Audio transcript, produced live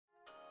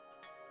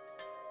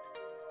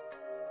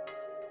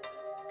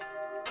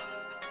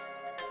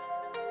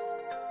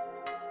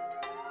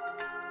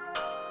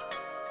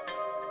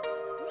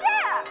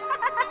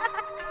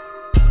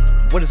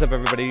What is up,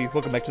 everybody?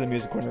 Welcome back to the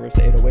Music Corner of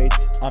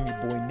 808s. I'm your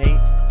boy Nate.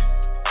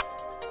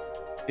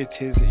 It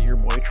is your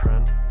boy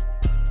Trent.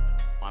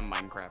 I'm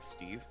Minecraft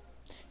Steve.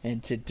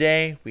 And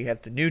today we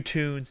have the new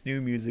tunes, new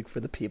music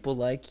for the people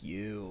like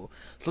you.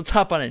 So let's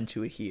hop on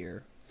into it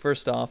here.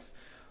 First off,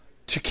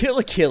 To Kill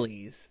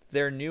Achilles,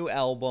 their new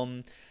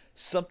album,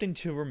 Something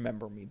to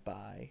Remember Me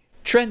By.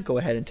 Trent, go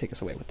ahead and take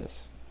us away with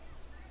this.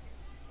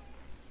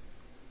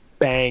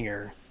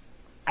 Banger.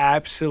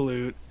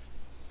 Absolute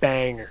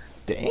banger.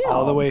 Damn.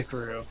 All the way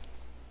through.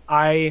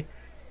 I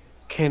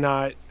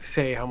cannot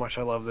say how much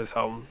I love this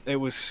album. It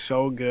was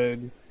so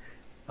good.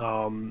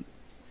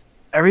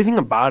 Everything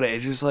about it,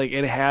 it's just like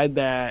it had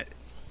that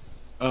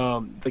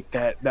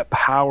that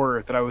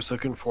power that I was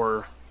looking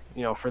for,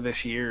 for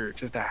this year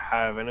just to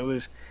have. And it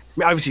was,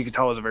 obviously you could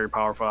tell it was a very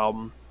powerful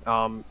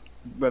album.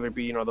 Whether it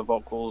be, the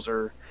vocals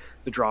or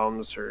the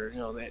drums or,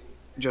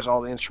 just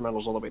all the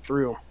instrumentals all the way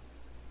through.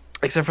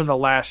 Except for the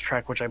last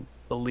track, which I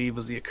believe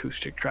was the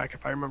acoustic track,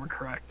 if I remember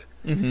correct.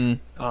 Mm-hmm.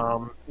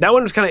 That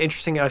one was kind of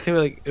interesting. I think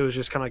like it was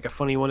just kind of like a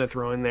funny one to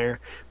throw in there.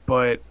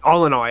 But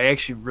all in all, I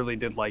actually really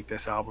did like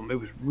this album. It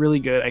was really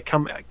good.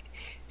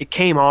 It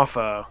came off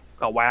a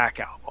whack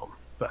album,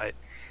 but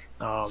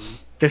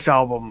this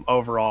album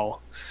overall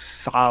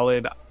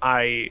solid.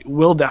 I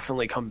will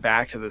definitely come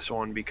back to this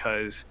one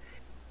because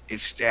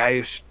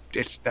I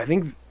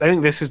think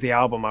this is the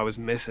album I was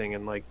missing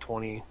in like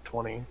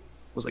 2020.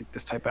 Was like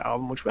this type of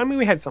album, which I mean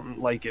we had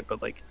something like it,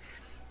 but like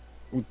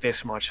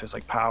this much has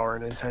like power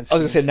and intensity.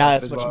 I was gonna say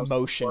not as much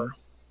emotion.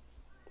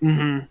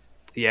 Mm-hmm.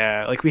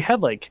 Yeah, like we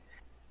had like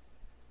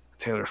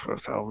Taylor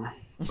Swift album.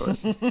 But,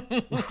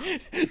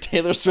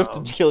 Taylor Swift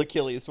and Kill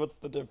Achilles. What's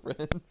the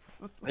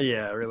difference?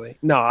 Yeah, really.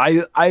 No,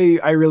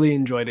 I really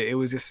enjoyed it. It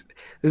was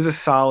a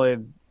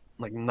solid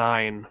like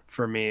 9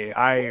 for me.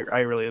 I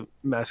really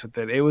messed with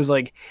it. It was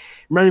like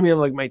reminded me of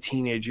like my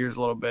teenage years a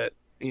little bit.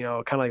 Kind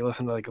of like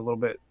listen to like a little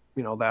bit.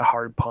 That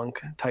hard punk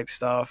type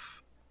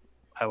stuff.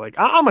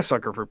 I'm a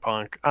sucker for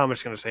punk. I'm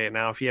just going to say it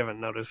now. If you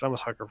haven't noticed, I'm a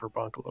sucker for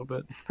punk a little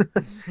bit.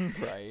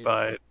 Right.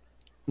 But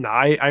no,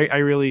 I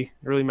really,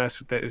 really messed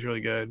with it. It's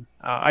really good.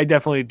 I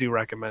definitely do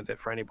recommend it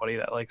for anybody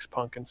that likes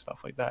punk and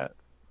stuff like that.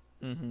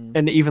 Mm-hmm.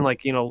 And even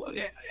like,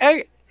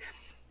 I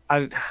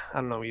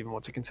don't know even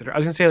what to consider. I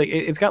was going to say like,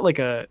 it's got like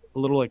a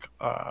little like,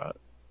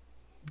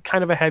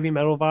 kind of a heavy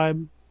metal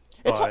vibe.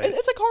 It's like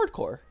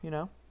hardcore,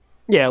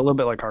 Yeah, a little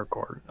bit like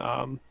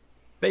hardcore.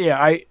 But yeah,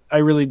 I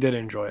really did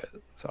enjoy it.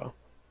 So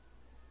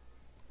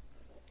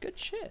good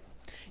shit.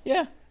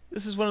 Yeah,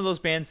 this is one of those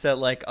bands that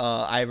like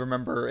I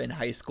remember in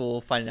high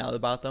school finding out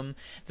about them.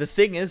 The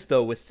thing is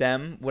though with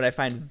them, what I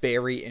find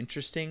very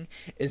interesting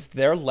is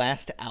their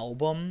last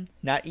album,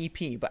 not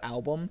EP but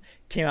album,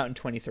 came out in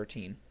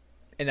 2013.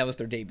 And that was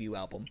their debut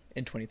album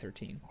in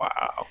 2013.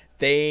 Wow.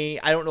 I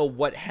don't know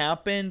what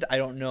happened. I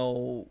don't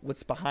know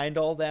what's behind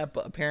all that,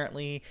 but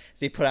apparently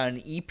they put out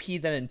an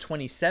EP then in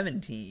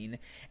 2017,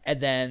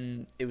 and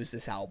then it was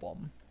this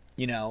album,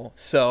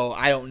 So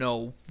I don't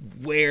know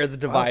where the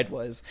divide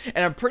was.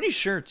 And I'm pretty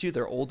sure, too,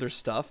 their older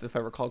stuff, if I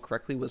recall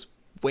correctly, was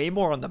way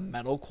more on the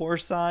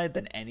metalcore side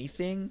than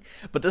anything.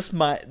 But this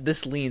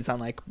leans on,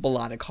 like,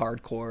 melodic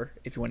hardcore,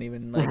 if you want to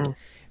even, like,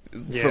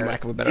 for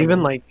lack of a better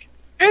even word. like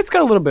it's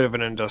got a little bit of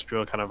an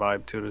industrial kind of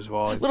vibe to it as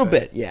well. A little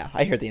bit, yeah.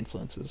 I hear the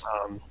influences.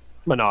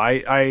 But no,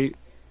 I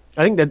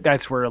think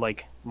that's where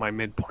like my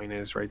midpoint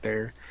is right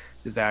there.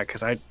 Is that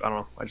because I don't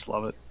know, I just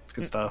love it. It's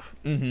good stuff.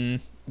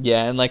 Mm-hmm.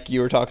 Yeah, and like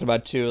you were talking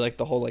about too, like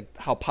the whole like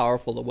how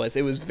powerful it was.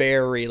 It was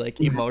very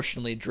like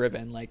emotionally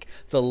driven. Like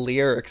the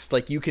lyrics,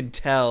 like you can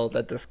tell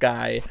that this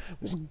guy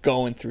was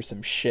going through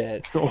some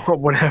shit.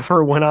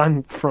 Whatever went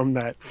on from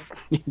that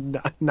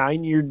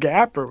 9-year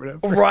gap or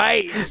whatever.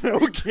 Right? No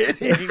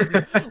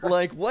kidding.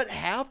 Like what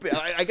happened?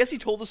 I guess he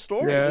told the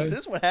story. Yeah. This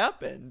is what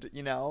happened.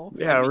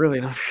 Yeah, really,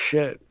 no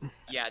shit.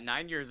 Yeah,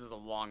 9 years is a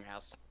long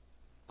ass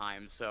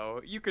time, so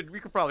we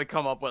could probably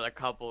come up with a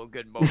couple of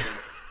good moments.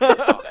 Look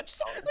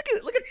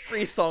at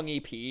 3-song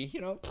EP,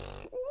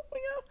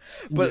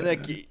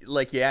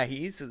 But yeah,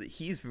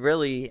 he's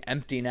really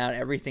emptying out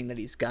everything that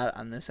he's got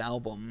on this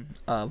album,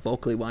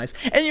 vocally wise,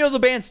 and the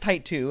band's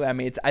tight too. I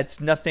mean, it's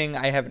nothing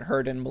I haven't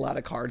heard in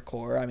melodic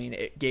hardcore. I mean,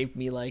 it gave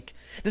me like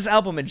this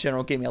album in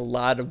general gave me a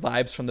lot of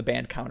vibes from the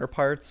band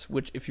Counterparts,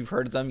 which if you've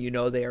heard of them,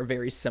 they are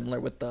very similar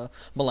with the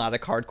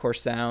melodic hardcore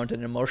sound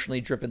and emotionally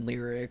driven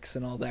lyrics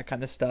and all that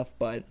kind of stuff.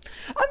 But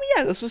I mean,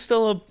 yeah, this was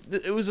still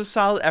it was a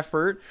solid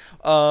effort.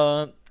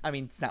 I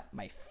mean, it's not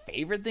my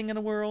favorite thing in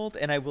the world,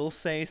 and I will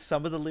say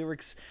some of the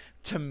lyrics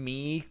to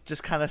me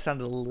just kind of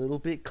sounded a little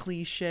bit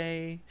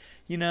cliche,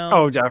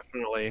 Oh,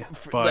 definitely.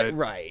 But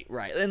right,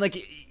 and like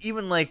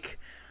even like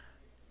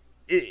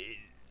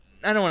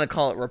I don't want to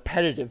call it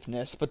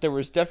repetitiveness, but there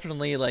was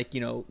definitely like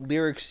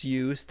lyrics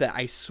used that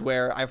I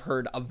swear I've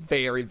heard a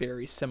very,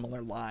 very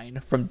similar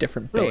line from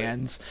different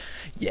bands.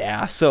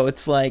 Yeah, so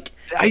it's like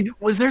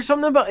was there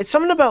something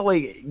about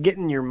like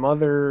getting your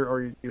mother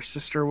or your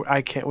sister?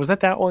 Was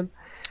that one?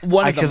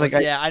 One of them was,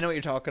 yeah, I know what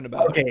you're talking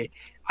about. Okay,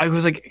 I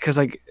was like, because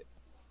like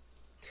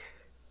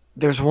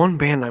there's one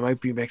band I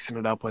might be mixing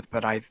it up with,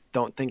 but I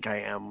don't think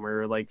I am.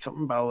 Where like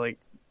something about like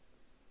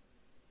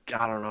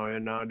I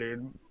don't know,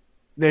 dude.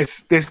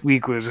 This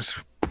week was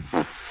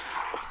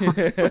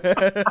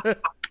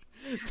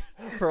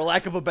For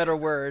lack of a better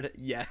word,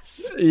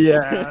 yes.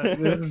 yeah.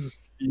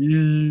 This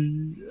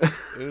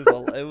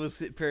It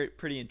was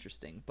pretty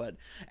interesting. But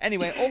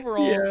anyway,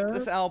 overall, Yeah.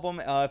 this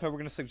album, if I were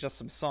going to suggest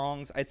some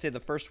songs, I'd say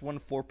the first one,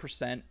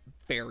 4%,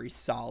 very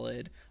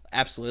solid.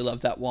 Absolutely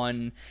love that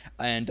one.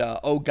 And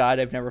Oh God,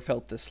 I've Never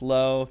Felt This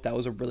Low. That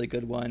was a really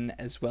good one,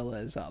 as well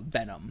as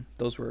Venom.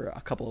 Those were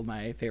a couple of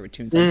my favorite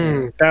tunes on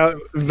here. that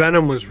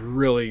Venom was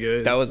really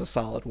good. That was a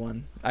solid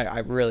one. I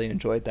really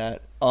enjoyed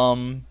that.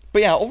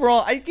 But yeah,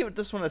 overall, I'd give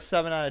this one a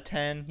 7 out of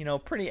 10. You know,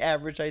 pretty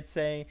average, I'd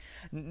say.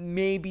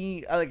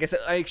 Maybe, like I said,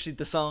 actually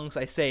the songs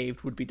I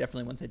saved would be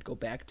definitely ones I'd go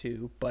back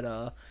to. But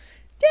yeah,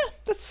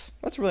 that's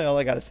really all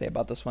I got to say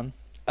about this one.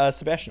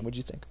 Sebastian, what'd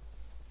you think?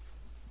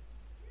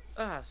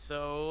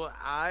 So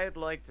I'd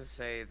like to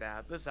say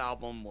that this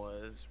album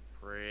was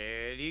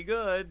pretty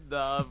good.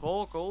 The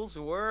vocals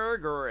were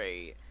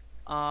great.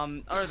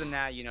 Other than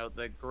that,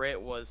 the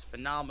grit was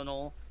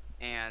phenomenal,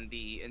 and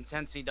the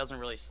intensity doesn't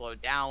really slow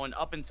down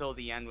up until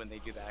the end when they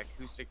do that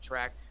acoustic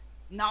track.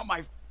 Not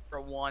my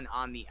favorite one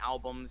on the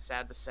album,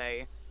 sad to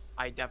say.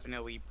 I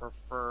definitely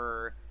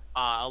prefer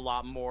a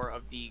lot more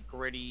of the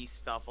gritty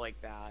stuff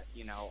like that.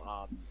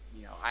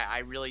 I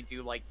really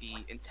do like the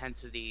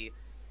intensity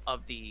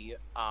of the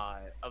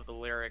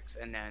lyrics,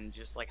 and then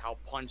just like how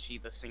punchy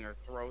the singer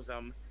throws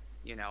them.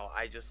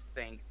 I just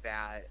think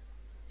that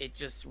it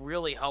just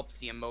really helps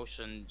the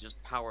emotion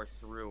just power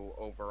through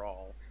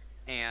overall.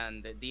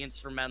 And the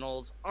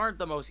instrumentals aren't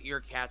the most ear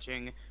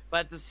catching,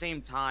 but at the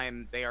same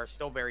time they are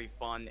still very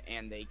fun,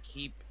 and they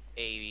keep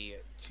a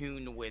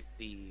tune with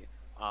the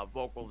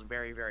vocals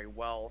very, very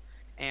well.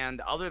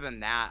 And other than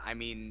that, I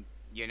mean,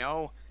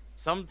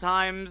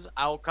 sometimes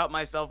I'll cut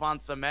myself on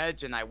some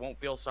edge and I won't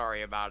feel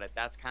sorry about it.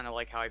 That's kind of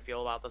like how I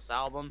feel about this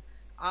album.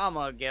 I'm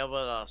gonna give it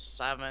a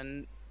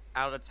 7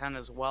 out of 10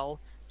 as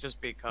well,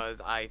 just because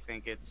I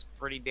think it's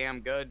pretty damn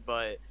good,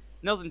 but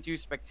nothing too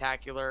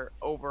spectacular.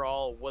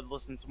 Overall, would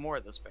listen to more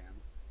of this band.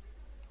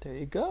 There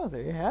you go.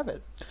 There you have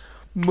it.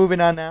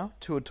 Moving on now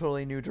to a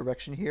totally new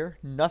direction here.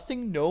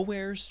 Nothing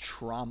Nowhere's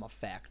Trauma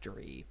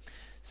Factory.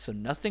 So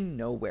Nothing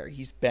Nowhere,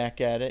 he's back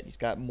at it. He's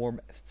got more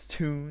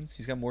tunes.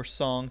 He's got more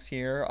songs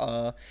here.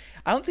 I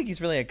don't think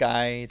he's really a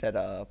guy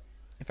that,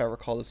 if I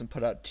recall, doesn't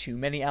put out too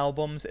many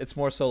albums. It's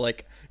more so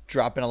like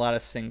dropping a lot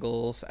of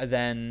singles. And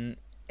then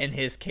in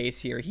his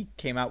case here, he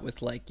came out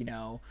with like he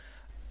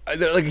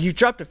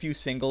dropped a few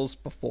singles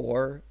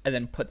before and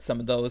then put some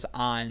of those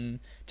on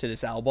to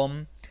this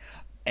album.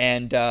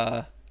 And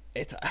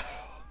it's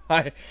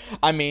I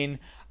mean,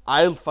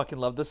 I fucking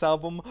love this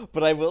album,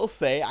 but I will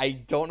say I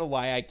don't know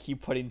why I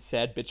keep putting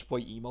sad bitch boy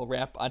emo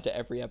rap onto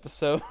every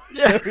episode.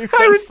 Yeah,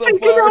 I was thinking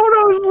that when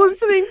I was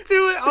listening to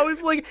it. I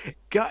was like,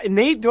 God,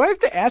 Nate, do I have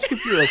to ask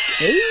if you're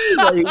okay?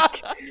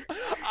 Like,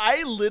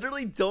 I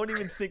literally don't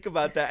even think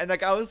about that. And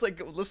like I was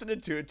like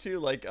listening to it too,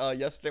 like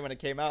yesterday when it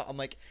came out. I'm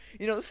like,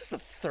 this is the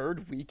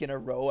third week in a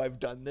row I've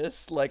done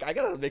this. Like I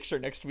gotta make sure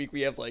next week we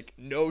have like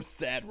no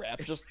sad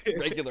rap, just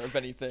regular if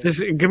anything.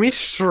 Just give me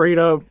straight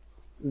up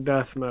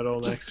death metal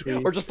next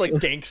week, or just like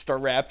gangster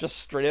rap, just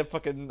straight up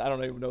fucking I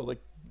don't even know,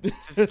 like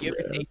just give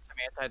Nate some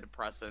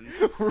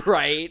antidepressants,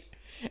 right?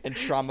 And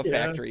Trauma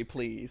Factory,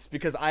 please,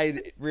 because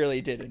I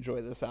really did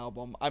enjoy this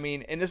album. I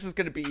mean, and this is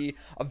going to be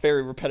a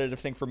very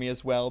repetitive thing for me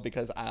as well,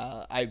 because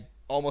I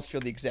almost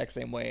feel the exact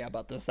same way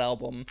about this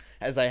album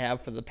as I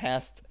have for the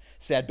past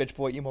sad bitch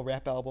boy emo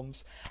rap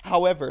albums.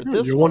 However,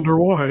 this you wonder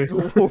why.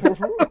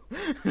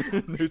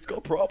 He's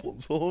got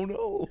problems. Oh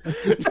no.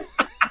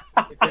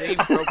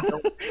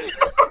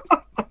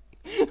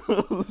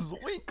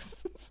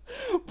 Zoinks.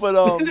 But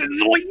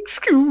Zoinks.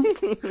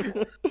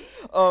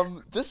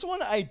 This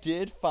one I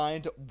did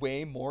find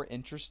way more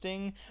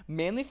interesting,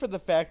 mainly for the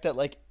fact that,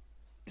 like,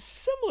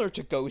 similar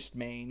to Ghost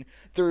Main,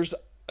 there's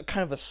a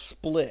kind of a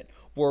split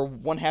where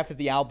one half of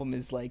the album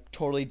is like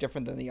totally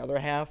different than the other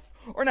half,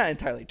 or not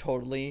entirely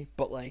totally,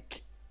 but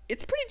like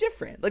it's pretty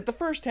different. Like the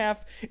first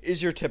half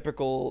is your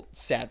typical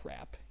sad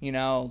rap,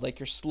 like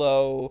your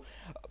slow,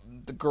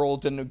 the girl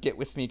didn't get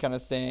with me kind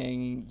of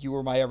thing, you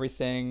were my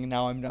everything,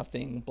 now I'm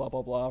nothing, blah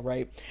blah blah,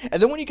 right?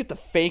 And then when you get the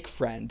Fake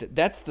Friend,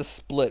 that's the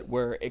split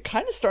where it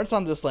kind of starts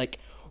on this like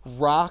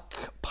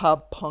rock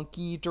pop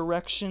punky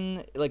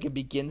direction, like it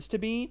begins to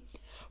be,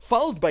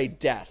 followed by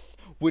Death,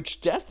 which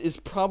Death is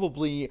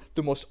probably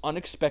the most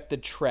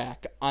unexpected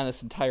track on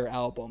this entire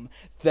album.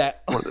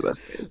 That one of the best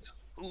bands.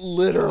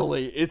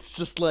 Literally, it's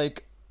just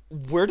like,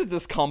 where did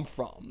this come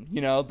from?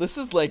 This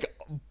is like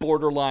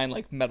borderline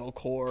like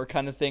metalcore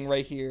kind of thing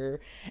right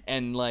here,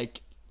 and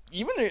like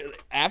even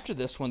after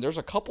this one, there's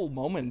a couple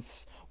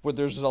moments where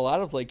there's a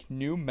lot of like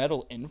new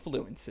metal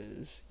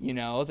influences,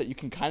 that you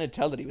can kind of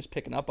tell that he was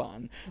picking up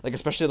on, like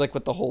especially like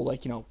with the whole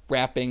like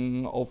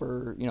rapping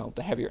over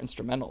the heavier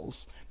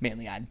instrumentals,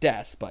 mainly on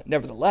Death. But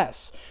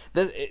nevertheless,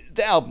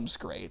 the album's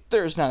great.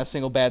 There's not a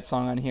single bad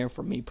song on here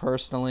for me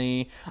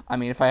personally. I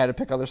mean, if I had to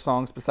pick other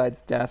songs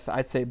besides Death,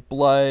 I'd say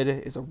Blood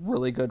is a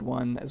really good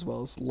one, as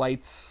well as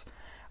Lights,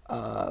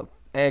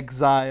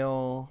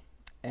 Exile.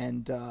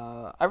 And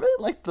I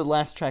really like the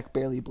last track,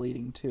 Barely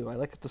Bleeding, too. I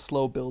like the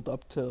slow build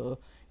up to,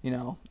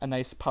 a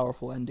nice,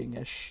 powerful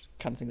ending-ish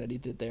kind of thing that he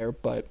did there.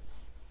 But,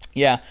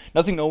 yeah,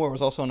 Nothing Nowhere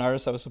was also an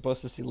artist I was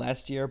supposed to see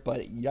last year,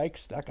 but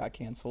yikes, that got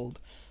canceled.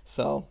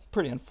 So,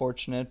 pretty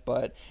unfortunate.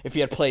 But if he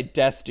had played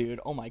Death, dude,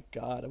 oh my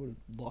god, I would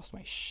have lost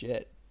my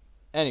shit.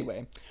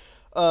 Anyway,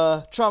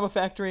 Trauma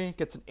Factory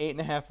gets an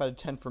 8.5 out of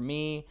 10 for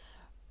me.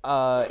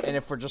 And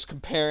if we're just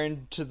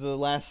comparing to the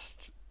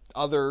last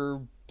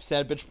other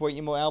Sad Bitch Boy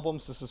emo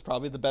albums, this is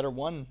probably the better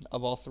one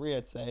of all three,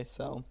 I'd say.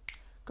 So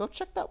go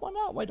check that one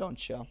out. Why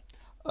don't you?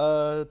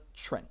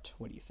 Trent,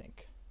 what do you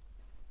think?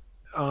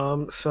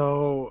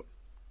 So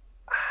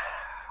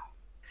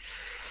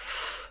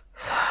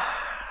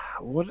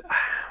what?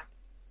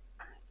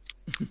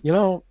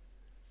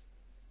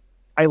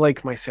 I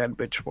like my Sad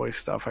Bitch Boy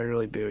stuff. I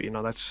really do.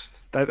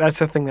 That's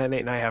the thing that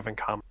Nate and I have in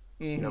common.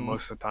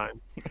 Most of the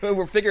time.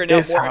 We're figuring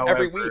out more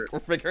every week.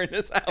 We're figuring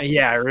this out.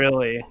 Yeah,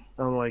 really.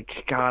 I'm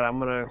like, God, I'm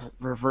going to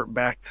revert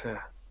back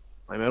to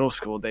my middle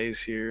school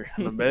days here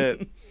in a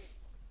bit.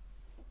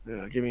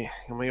 I'm going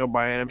to go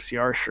buy an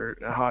MCR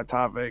shirt, a Hot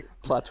Topic.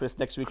 Plot twist,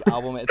 next week's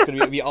album, it's going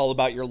to be all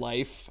about your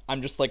life.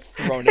 I'm just like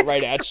throwing it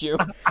right at you.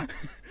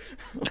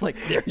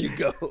 Like, there you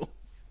go.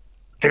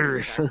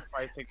 There's.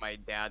 I take my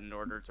dad in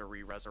order to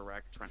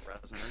re-resurrect Trent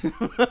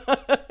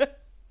Reznor.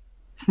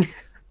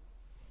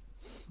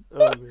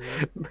 Oh,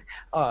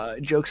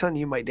 man. Joke's on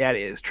you. My dad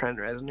is Trent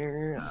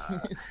Reznor.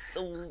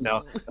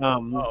 No.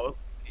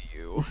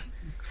 You.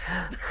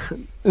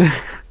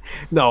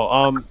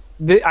 No.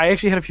 I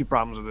actually had a few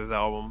problems with this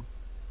album.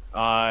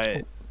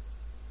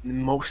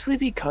 Mostly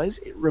because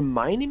it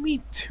reminded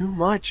me too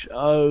much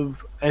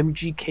of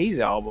MGK's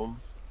album.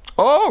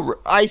 Oh,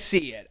 I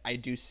see it. I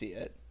do see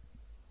it.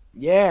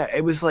 Yeah,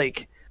 it was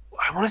like,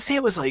 I want to say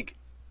it was like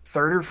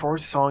third or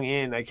fourth song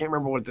in. I can't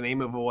remember what the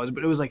name of it was,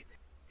 but it was like,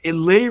 it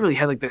literally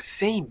had like the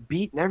same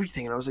beat and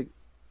everything. And I was like,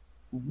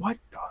 what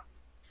the?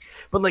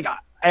 But like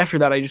after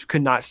that, I just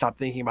could not stop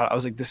thinking about it. I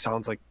was like, this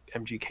sounds like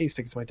MGK's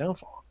Tickets to My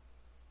Downfall.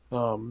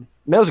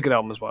 That was a good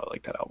album as well. I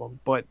like that album.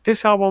 But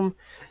this album,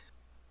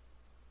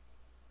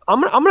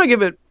 I'm gonna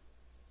give it.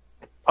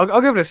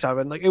 I'll give it a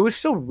 7. Like, it was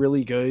still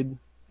really good.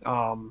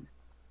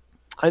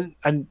 I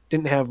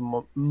didn't have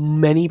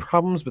many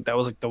problems, but that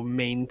was like the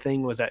main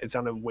thing, was that it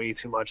sounded way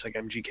too much like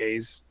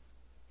MGK's.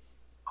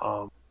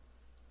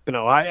 But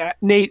no,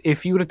 Nate,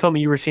 if you would have told me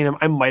you were seeing him,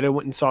 I might have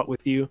went and saw it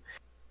with you.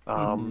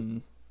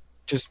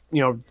 Just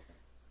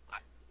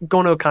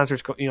going to a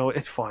concert,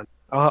 it's fun.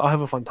 I'll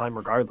have a fun time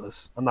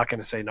regardless. I'm not going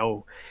to say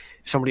no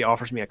if somebody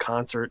offers me a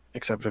concert,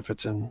 except if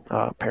it's in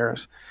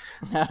Paris,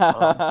 and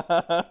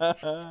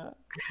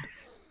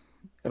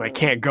I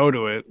can't go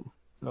to it.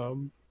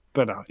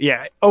 But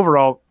yeah,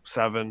 overall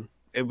 7.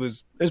 It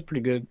was pretty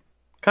good.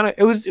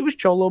 It was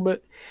chill a little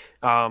bit.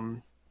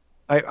 I'm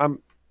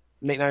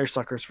Nate and I are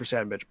suckers for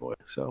Sad Bitch Boy.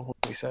 So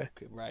what do we say?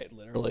 Right,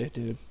 literally,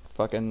 dude.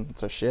 Fucking,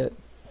 it's our shit.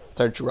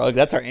 It's our drug.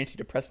 That's our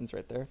antidepressants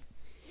right there.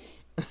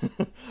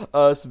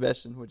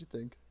 Sebastian, what'd you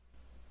think?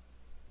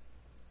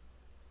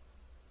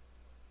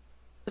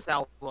 This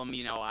album,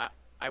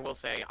 I will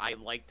say I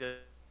liked it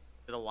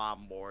a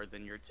lot more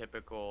than your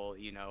typical,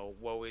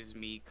 woe is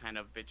me kind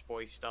of bitch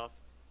boy stuff.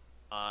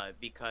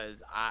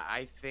 Because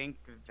I think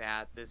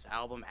that this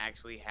album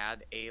actually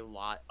had a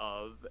lot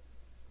of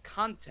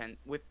content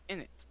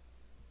within it.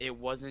 It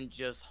wasn't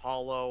just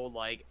hollow,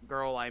 like,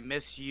 girl, I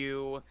miss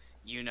you.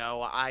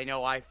 I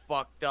know I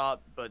fucked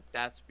up, but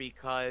that's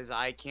because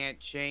I can't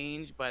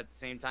change. But at the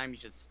same time, you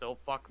should still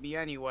fuck me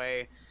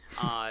anyway.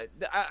 I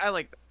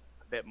like that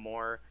a bit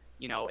more.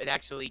 It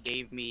actually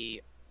gave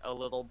me a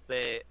little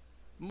bit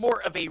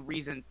more of a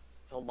reason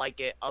to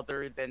like it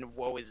other than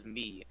woe is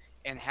me.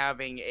 And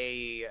having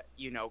a,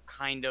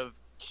 kind of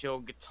chill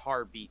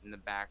guitar beat in the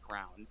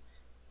background.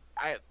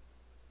 I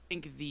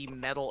think the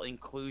metal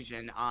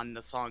inclusion on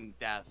the song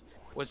Death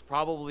was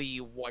probably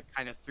what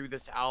kind of threw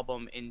this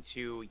album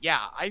into,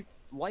 yeah, I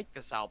like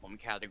this album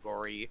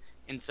category,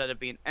 instead of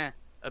being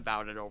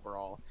about it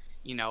overall.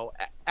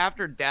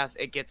 After Death,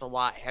 it gets a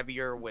lot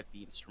heavier with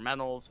the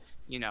instrumentals.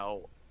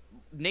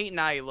 Nate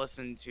and I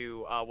listened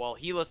to,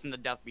 he listened to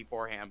Death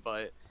beforehand,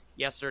 but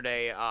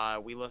yesterday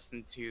we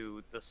listened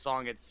to the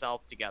song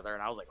itself together,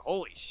 and I was like,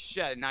 holy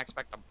shit, I did not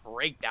expect to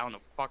break down a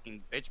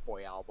fucking Bitch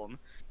Boy album.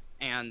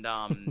 And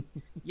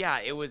yeah,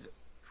 it was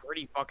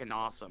pretty fucking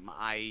awesome.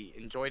 I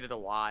enjoyed it a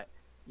lot.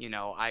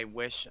 I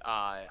wish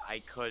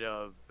I could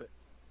have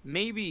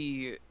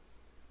maybe,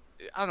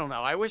 I don't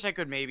know, I wish I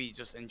could maybe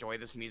just enjoy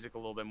this music a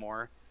little bit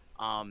more.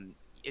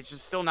 it's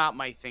just still not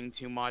my thing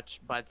too much,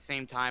 but at the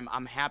same time,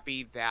 I'm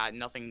happy that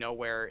Nothing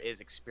Nowhere is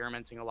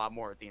experimenting a lot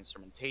more with the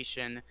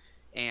instrumentation,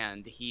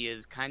 and he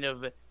is kind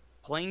of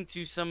playing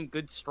to some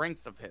good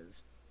strengths of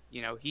his.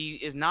 He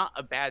is not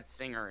a bad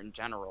singer in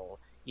general.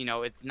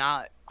 It's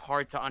not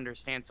hard to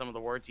understand some of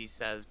the words he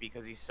says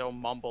because he's so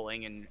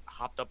mumbling and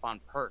hopped up on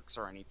perks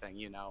or anything.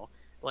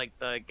 Like,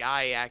 the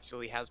guy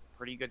actually has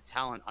pretty good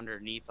talent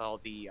underneath all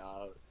the,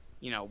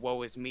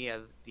 woe is me,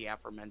 as the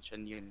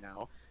aforementioned.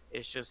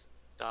 It's just,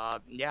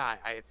 yeah,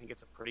 I think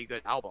it's a pretty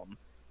good album.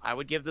 I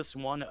would give this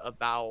one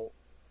about,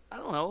 I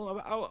don't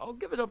know, I'll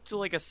give it up to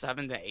like a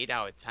 7 to 8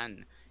 out of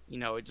 10.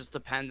 It just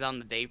depends on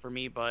the day for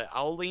me, but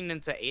I'll lean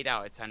into 8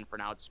 out of 10 for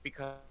now, just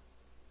because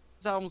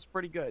this album's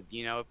pretty good.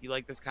 If you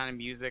like this kind of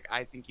music,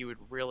 I think you would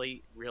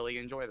really, really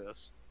enjoy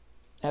this.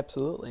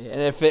 Absolutely.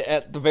 And if it,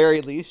 at the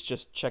very least,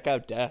 just check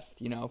out Death,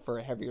 for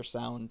a heavier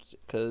sound,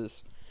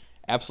 because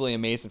absolutely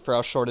amazing for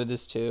how short it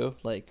is too.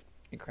 Like,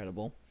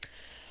 incredible.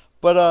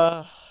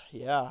 But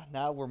yeah,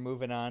 now we're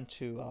moving on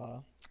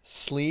to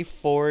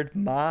Sleaford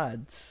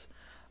Mods,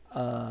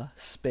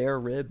 Spare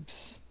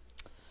Ribs.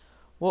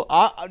 Well,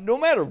 no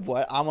matter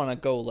what, I'm gonna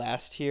go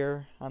last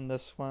here on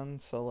this one.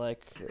 So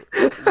like,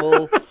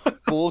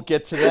 we'll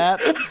get to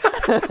that.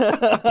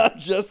 I'm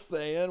just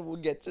saying, we'll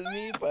get to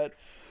me. But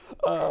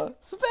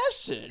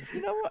Sebastian,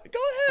 you know what?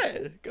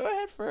 Go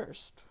ahead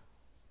first.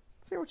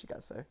 Let's hear what you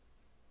gotta say.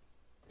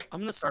 I'm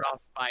gonna start off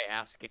by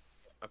asking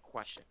a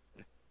question.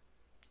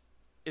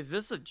 Is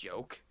this a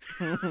joke?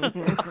 I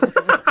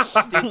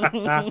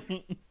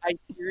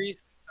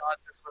seriously thought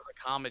this was a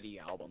comedy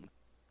album.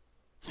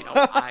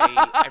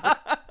 I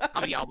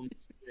comedy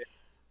albums with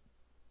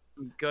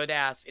some good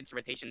ass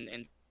instrumentation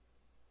and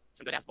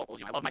some good ass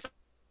vocals. I love myself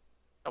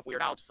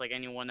Weird Al just like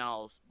anyone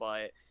else,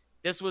 but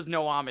this was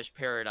no Amish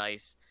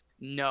Paradise.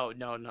 No.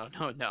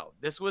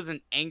 This was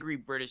an angry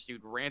British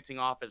dude ranting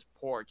off his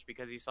porch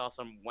because he saw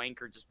some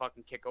wanker just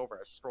fucking kick over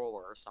a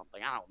stroller or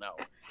something. I don't know.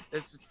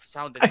 This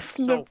sounded I've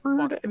so never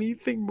heard fucking...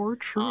 anything more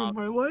true in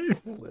my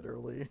life.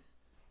 Literally.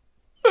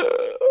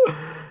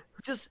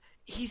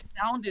 He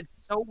sounded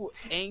so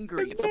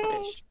angry and so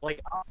British. Like,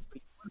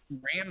 honestly,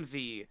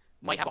 Ramsey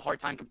might have a hard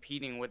time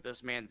competing with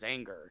this man's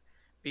anger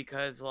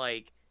because,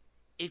 like,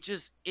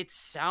 it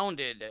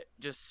sounded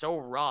just so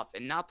rough,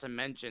 and not to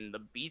mention the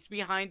beats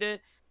behind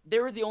it. They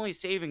were the only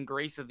saving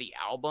grace of the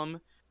album,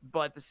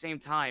 but at the same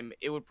time,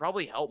 it would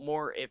probably help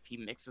more if he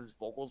mixes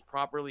vocals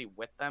properly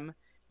with them.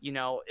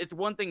 It's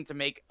one thing to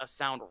make a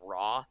sound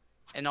raw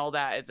and all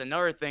that. It's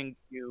another thing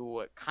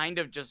to kind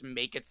of just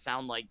make it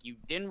sound like you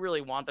didn't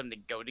really want them to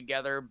go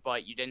together,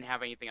 but you didn't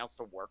have anything else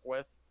to work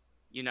with.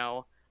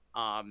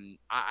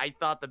 I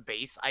thought the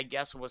bass, I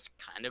guess, was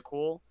kind of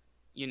cool.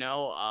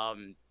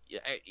 I'm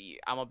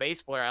a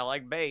bass player. I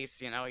like bass.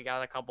 You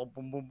got a couple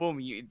boom, boom, boom.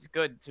 It's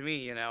good to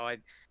me.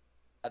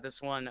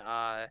 This one,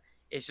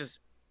 it's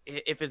just,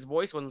 if his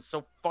voice wasn't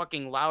so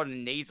fucking loud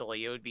and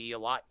nasally, it would be a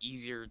lot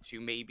easier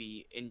to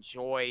maybe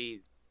enjoy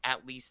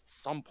at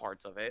least some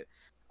parts of it.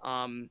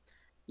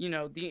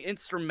 The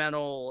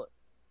instrumental,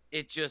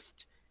 it's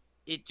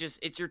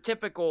your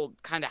typical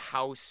kind of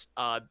house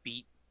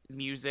beat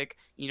music.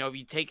 If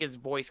you take his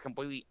voice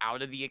completely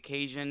out of the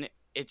occasion,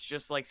 it's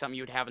just like something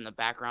you would have in the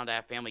background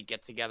at a family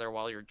get together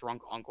while your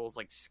drunk uncle's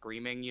like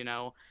screaming.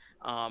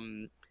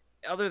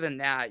 Other than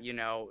that,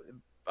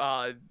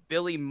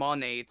 Billy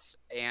Monates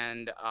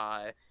and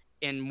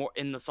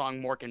in the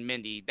song Mork and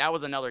Mindy, that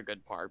was another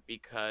good part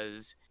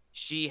because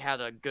she had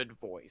a good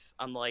voice,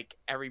 unlike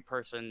every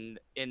person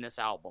in this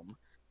album.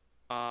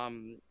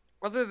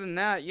 Other than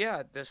that,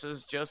 yeah, this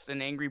is just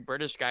an angry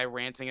British guy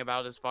ranting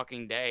about his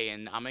fucking day,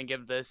 and I'm gonna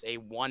give this a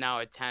 1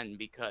 out of 10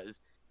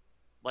 because,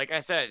 like I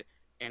said,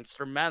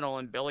 instrumental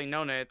and Billy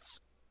Monates,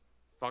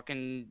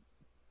 fucking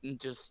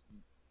just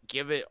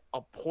give it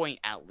a point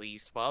at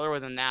least. But other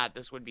than that,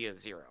 this would be a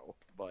 0.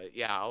 But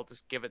yeah, I'll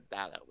just give it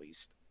that at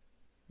least.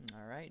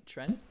 All right,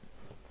 Trent.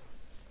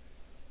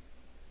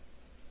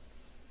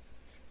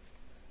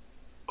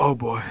 Oh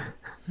boy.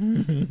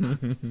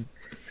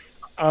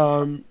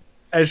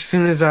 As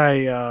soon as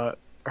I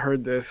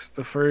heard this,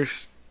 the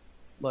first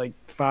like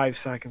 5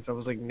 seconds, I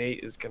was like,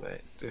 Nate is gonna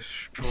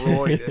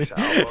destroy this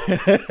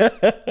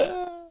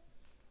album.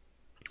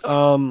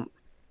 I'm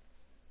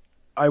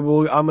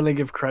gonna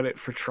give credit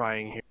for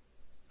trying here.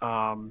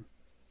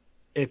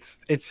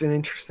 It's an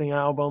interesting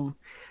album.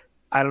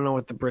 I don't know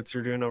what the Brits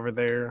are doing over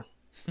there.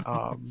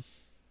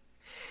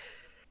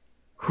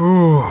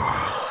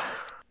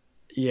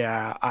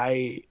 Yeah,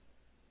 I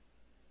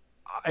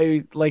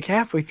like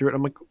halfway through it,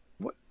 I'm like,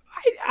 what?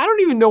 I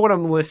don't even know what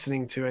I'm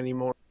listening to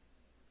anymore.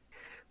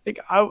 Like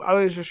I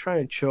was just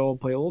trying to chill,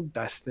 play a little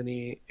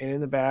Destiny, and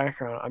in the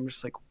background, I'm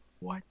just like,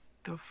 what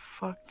the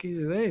fuck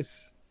is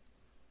this?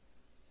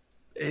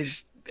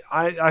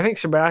 I think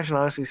Sebastian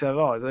honestly said it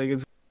all.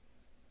 It's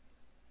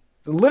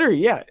literally,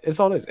 yeah, it's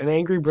all it is. An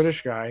angry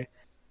British guy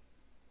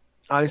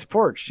on his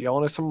porch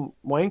yelling at some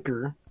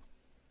wanker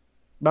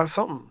about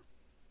something.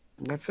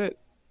 That's it.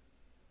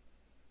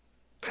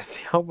 That's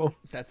the album.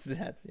 That's the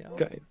album.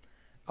 Okay.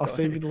 I'll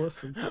save you the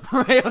listen.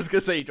 Right, I was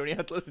gonna say you don't even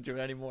have to listen to it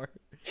anymore.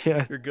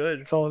 Yeah, You're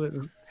good. that's all it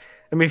is.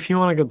 I mean, if you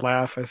want a good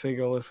laugh, I say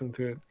go listen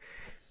to it.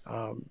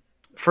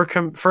 For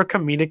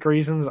comedic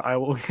reasons, I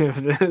will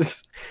give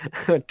this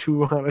a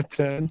 2 out of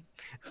 10.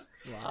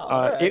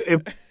 Wow.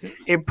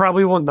 It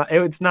probably will not.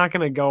 It's not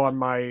gonna go on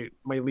my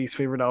least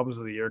favorite albums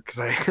of the year because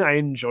I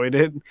enjoyed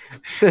it,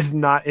 just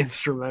not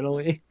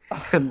instrumentally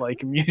and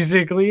like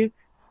musically.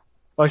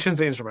 Well, I shouldn't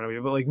say instrumentally,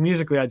 but like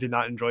musically, I did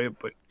not enjoy it.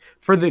 But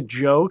for the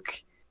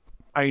joke,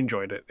 I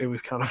enjoyed it. It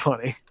was kind of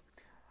funny.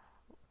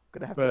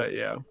 I'm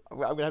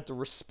gonna have to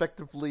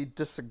respectively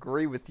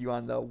disagree with you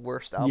on the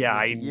worst album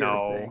of the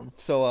year thing.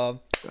 So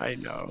I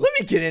know. Let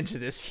me get into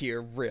this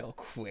here real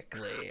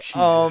quickly.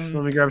 Jesus,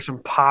 let me grab some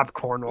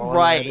popcorn while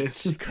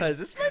right, because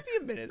this might be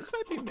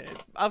a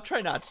minute. I'll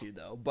try not to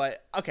though.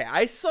 But okay,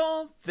 I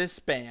saw this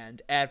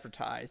band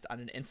advertised on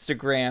an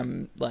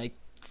Instagram like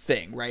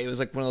thing, right? It was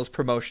like one of those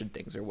promotion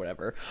things or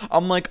whatever.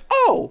 I'm like,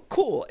 oh,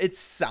 cool. It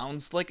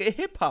sounds like a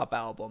hip hop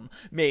album.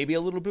 Maybe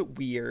a little bit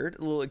weird,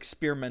 a little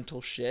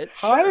experimental shit.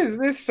 How does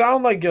this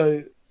sound like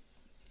a...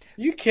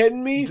 You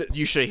kidding me?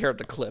 You should hear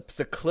the clip.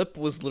 The clip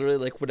was literally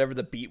like whatever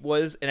the beat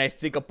was, and I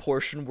think a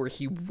portion where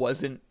he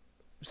wasn't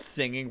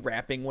singing,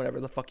 rapping, whatever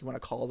the fuck you want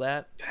to call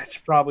that. That's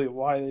probably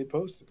why they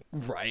posted it.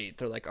 Right.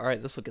 They're like, all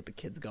right, this will get the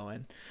kids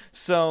going.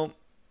 So...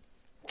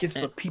 Gets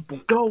the people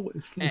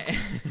going.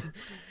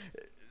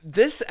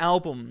 This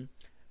album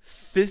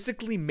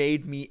physically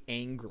made me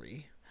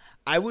angry.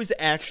 I was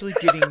actually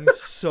getting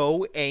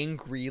so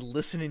angry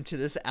listening to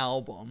this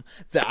album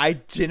that I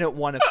didn't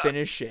want to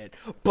finish it.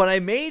 But I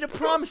made a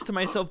promise to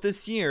myself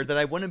this year that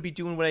I wouldn't be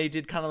doing what I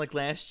did kind of like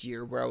last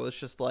year, where I was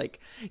just like,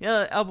 yeah,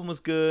 the album was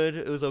good,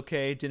 it was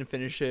okay, didn't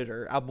finish it,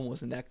 or album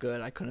wasn't that good,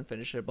 I couldn't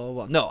finish it, blah,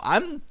 blah, blah. No,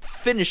 I'm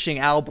finishing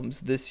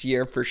albums this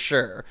year for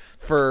sure,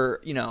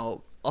 for, you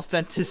know,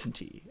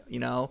 authenticity, you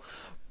know?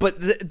 But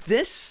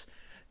this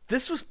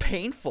was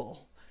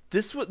painful.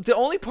 This was the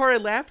only part I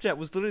laughed at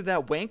was literally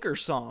that wanker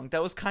song.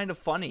 That was kind of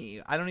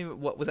funny. I don't even,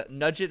 what was that,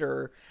 Nudge It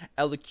or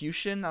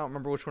Elocution? I don't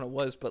remember which one it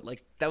was, but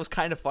like that was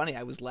kind of funny.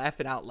 I was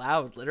laughing out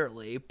loud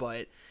literally,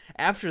 but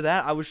after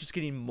that I was just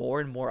getting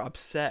more and more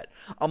upset.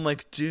 I'm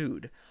like,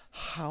 dude,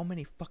 how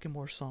many fucking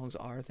more songs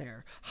are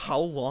there? How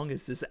long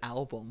is this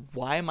album?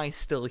 Why am I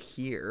still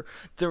here?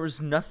 There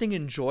was nothing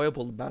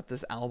enjoyable about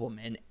this album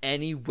in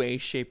any way,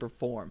 shape, or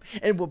form.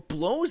 And what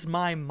blows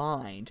my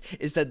mind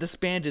is that this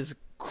band is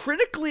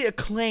critically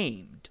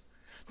acclaimed.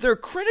 They're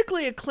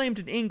critically acclaimed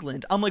in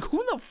England. I'm like,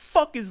 who the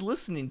fuck is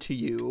listening to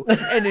you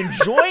and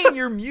enjoying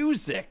your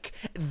music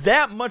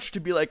that much to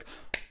be like,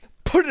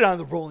 put it on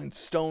the Rolling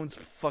Stones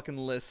fucking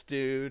list,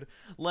 dude?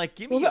 Like,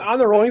 give me... Was it on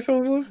the Rolling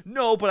Stones list?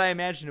 No, but I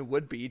imagine it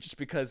would be just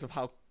because of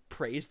how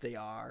praised they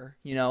are,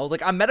 you know?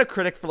 Like, on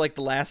Metacritic for like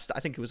the last, I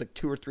think it was like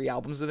 2 or 3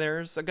 albums of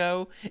theirs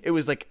ago, it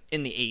was like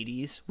in the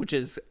 80s, which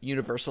is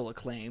universal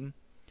acclaim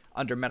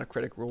under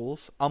Metacritic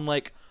rules. I'm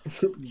like,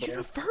 you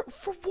know,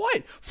 for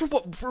what? For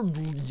what? For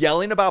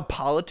yelling about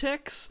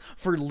politics?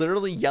 For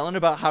literally yelling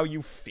about how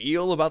you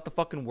feel about the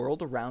fucking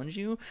world around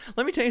you?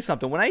 Let me tell you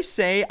something. When I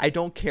say I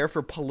don't care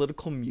for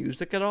political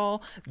music at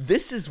all,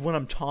 this is what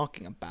I'm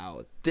talking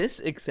about. This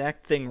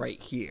exact thing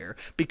right here.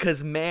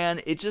 Because,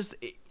 man,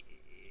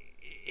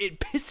 it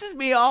pisses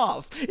me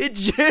off. It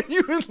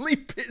genuinely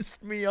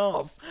pissed me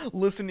off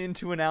listening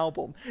to an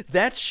album.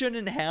 That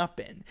shouldn't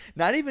happen.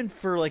 Not even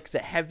for like the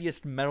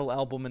heaviest metal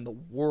album in the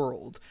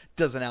world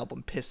does an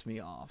album piss me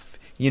off.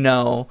 You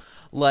know,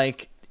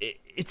 like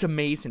it's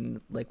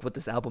amazing like what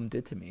this album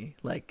did to me,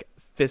 like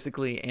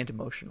physically and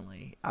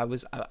emotionally.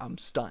 I'm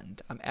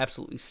stunned. I'm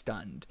absolutely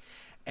stunned.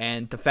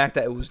 And the fact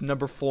that it was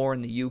number 4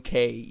 in the UK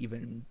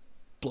even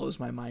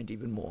blows my mind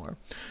even more.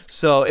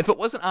 So if it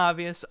wasn't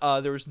obvious,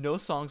 there was no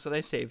songs that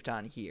I saved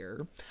on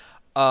here.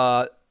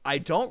 I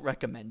don't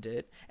recommend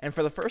it, and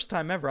for the first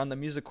time ever on the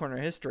Music Corner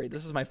history,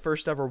 this is my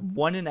first ever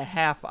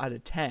 1.5 out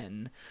of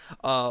 10.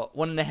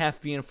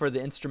 1.5 being for the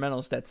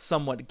instrumentals that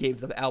somewhat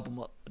gave the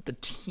album the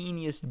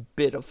teeniest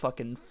bit of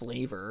fucking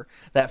flavor.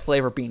 That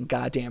flavor being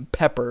goddamn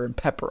pepper and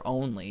pepper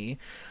only.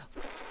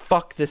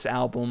 Fuck this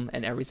album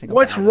and everything.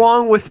 What's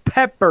wrong with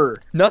pepper?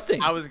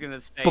 Nothing. I was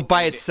gonna say, but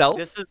by itself,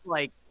 this is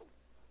like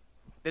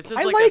a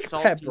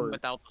saltine pepper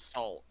without the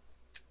salt.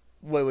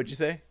 What would you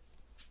say?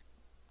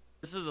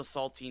 This is a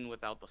saltine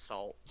without the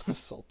salt. A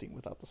saltine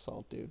without the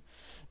salt, dude.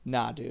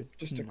 Nah, dude.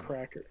 Just a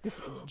cracker.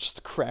 Just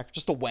a crack.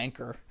 Just a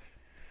wanker.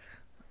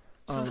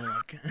 Oh my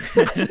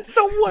god. Just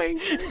a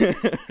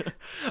wanker.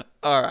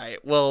 All right.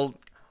 Well,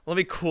 let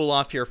me cool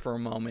off here for a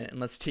moment, and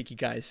let's take you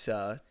guys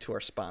to our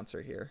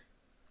sponsor here.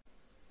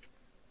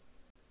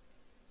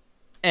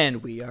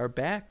 And we are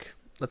back.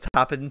 Let's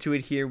hop into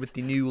it here with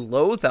the new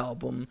Loathe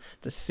album,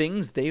 The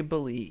Things They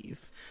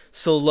Believe.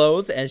 So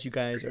Loathe, as you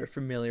guys are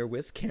familiar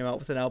with, came out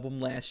with an album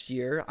last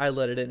year. I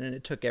let it in and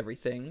it took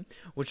everything,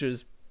 which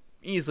is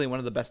easily one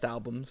of the best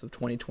albums of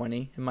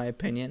 2020, in my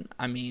opinion.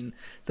 I mean,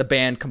 the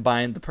band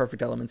combined the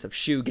perfect elements of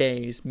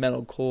shoegaze,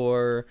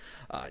 metalcore,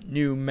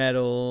 new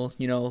metal,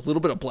 you know, a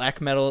little bit of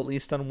black metal at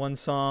least on one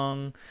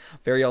song,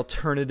 very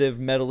alternative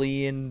metal-y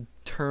in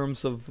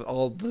terms of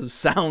all the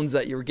sounds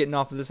that you were getting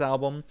off of this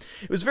album.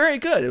 It was very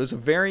good. It was a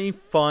very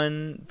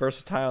fun,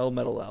 versatile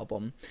metal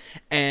album.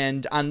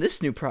 And on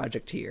this new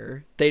project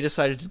here, they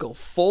decided to go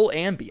full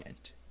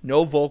ambient.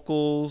 No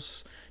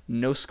vocals,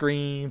 no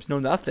screams, no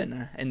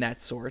nothing in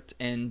that sort,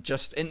 and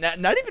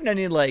not even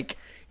any like,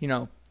 you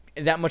know,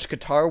 that much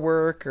guitar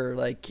work or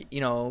like,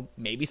 you know,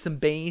 maybe some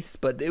bass,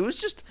 but it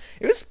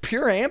was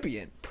pure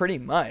ambient pretty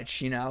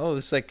much, you know. It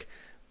was like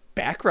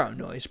background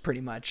noise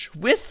pretty much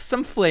with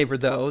some flavor.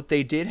 Though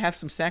they did have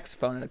some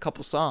saxophone in a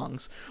couple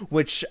songs,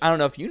 which I don't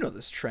know if you know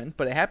this, Trent,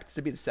 but it happens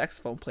to be the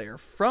saxophone player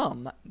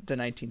from the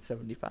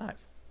 1975.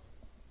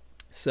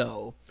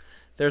 So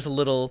there's a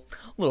little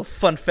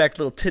fun fact,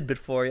 little tidbit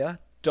for you.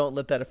 Don't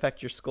let that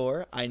affect your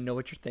score. I know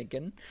what you're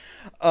thinking.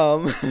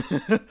 But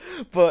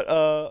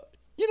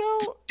you know,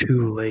 It's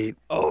too late.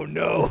 oh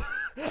no.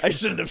 I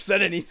shouldn't have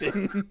said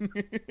anything.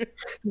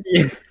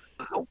 Yeah.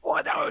 It's a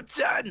 1 out of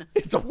 10.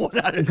 It's a 1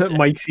 out of 10.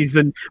 Mike sees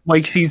the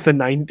Nate sees the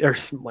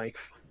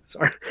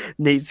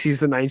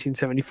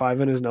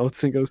 1975 in his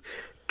notes and goes,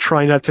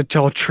 "Try not to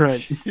tell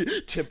Trent."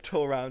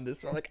 Tiptoe around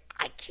this. I'm like,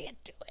 I can't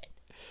do it.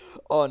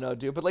 Oh no,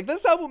 dude. But like,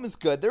 this album is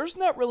good. There's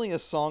not really a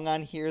song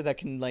on here that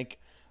can like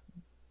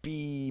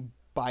be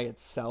by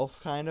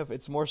itself, kind of.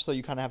 It's more so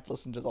you kind of have to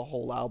listen to the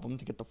whole album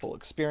to get the full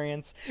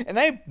experience. And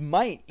I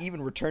might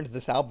even return to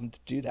this album to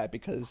do that,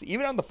 because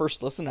even on the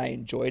first listen I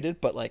enjoyed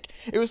it, but like,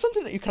 it was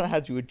something that you kind of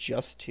had to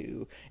adjust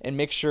to and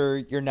make sure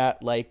you're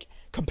not like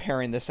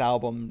comparing this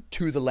album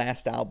to the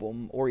last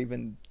album or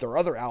even their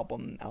other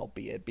album,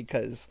 albeit,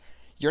 because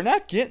you're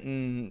not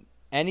getting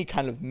any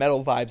kind of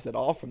metal vibes at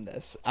all from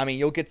this. I mean,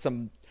 you'll get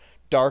some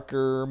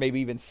darker, maybe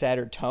even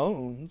sadder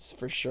tones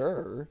for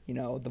sure. You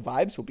know, the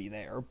vibes will be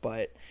there,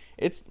 but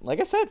it's, like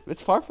I said,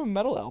 it's far from a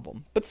metal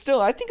album. But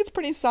still, I think it's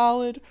pretty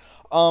solid.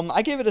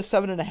 I gave it a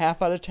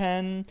 7.5 out of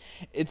 10.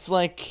 It's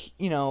like,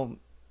 you know,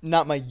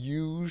 not my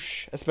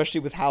usual, especially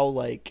with how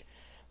like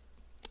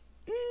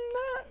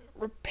not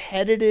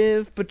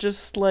repetitive, but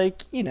just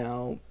like, you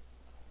know,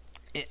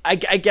 I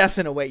guess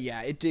in a way,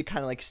 yeah, it did kind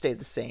of like stay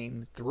the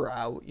same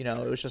throughout. You know,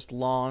 it was just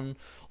long,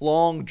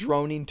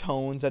 droning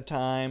tones at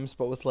times,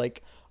 but with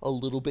like a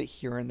little bit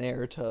here and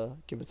there to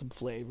give it some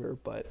flavor.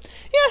 But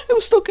yeah, it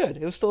was still good.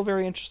 It was still a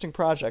very interesting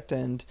project,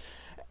 and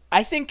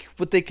I think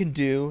what they can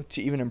do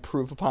to even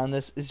improve upon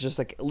this is just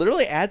like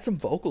literally add some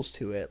vocals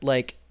to it.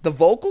 Like, the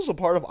vocals, a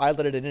part of I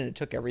Let It In and It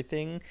Took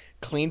Everything,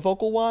 clean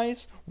vocal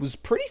wise, was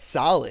pretty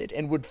solid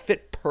and would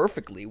fit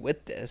perfectly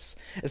with this.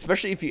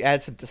 Especially if you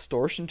add some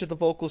distortion to the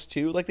vocals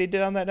too, like they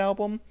did on that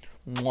album.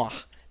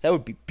 Mwah, that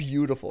would be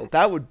beautiful.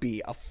 That would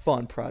be a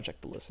fun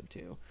project to listen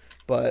to.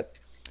 But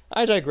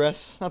I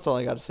digress. That's all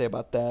I got to say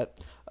about that.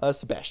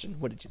 Sebastian,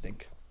 what did you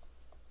think?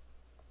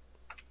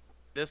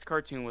 This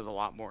cartoon was a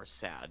lot more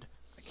sad,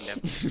 I can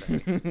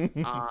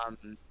definitely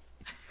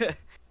say.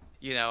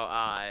 You know,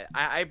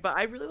 but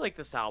I really like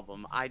this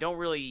album. I don't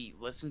really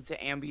listen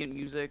to ambient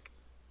music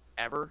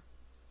ever.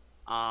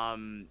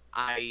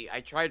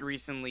 I tried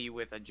recently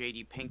with a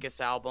JD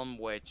Pincus album,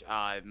 which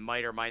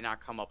might or might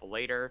not come up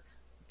later,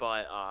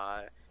 but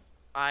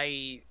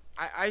I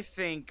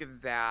think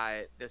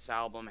that this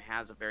album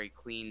has a very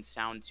clean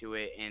sound to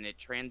it, and it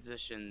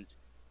transitions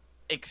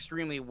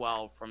extremely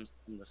well from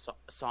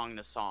song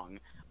to song.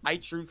 I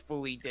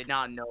truthfully did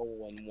not know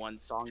when one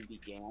song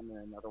began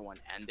and another one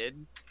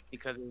ended,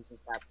 because it was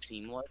just that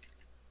seamless.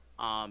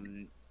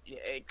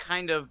 It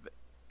kind of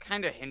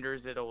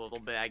hinders it a little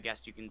bit, I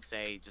guess you can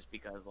say, just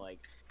because, like,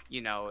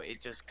 you know,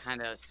 it just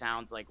kind of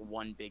sounds like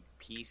one big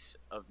piece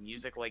of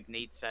music. Like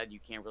Nate said, you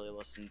can't really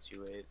listen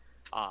to it,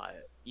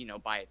 you know,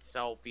 by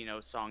itself, you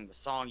know, song to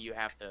song. You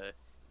have to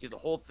do the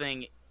whole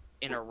thing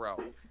in a row.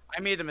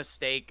 I made a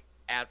mistake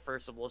at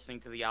first of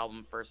listening to the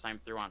album first time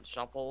through on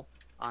shuffle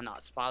on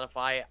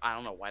Spotify. I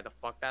don't know why the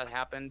fuck that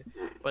happened,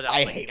 but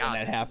I hate when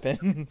that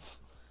happens.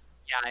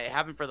 Yeah, it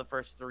happened for the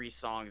first 3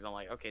 songs. I'm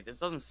like, okay, this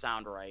doesn't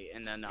sound right.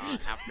 And then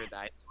after that,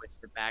 I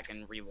switched it back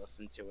and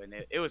re-listened to it,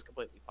 and it was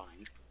completely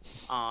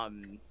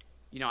fine.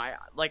 You know,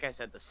 like I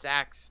said, the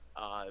sax,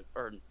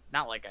 or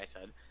not like I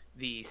said,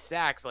 the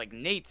sax, like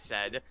Nate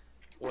said,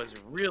 was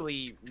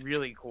really,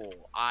 really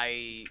cool.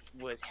 I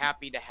was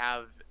happy to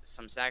have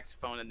some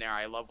saxophone in there.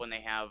 I love when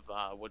they have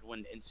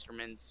woodwind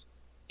instruments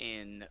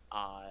in,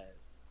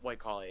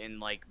 in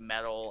like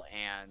metal,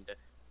 and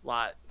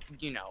lot,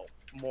 you know,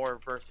 more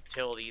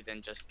versatility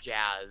than just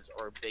jazz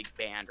or big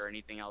band or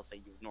anything else that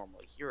you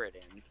normally hear it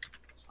in.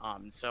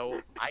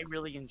 So I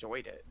really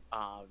enjoyed it.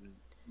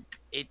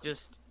 It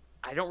just,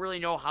 I don't really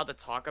know how to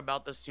talk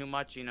about this too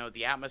much. You know,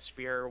 the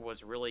atmosphere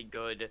was really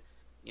good.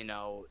 You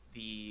know,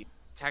 the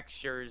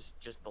textures,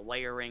 just the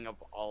layering of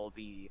all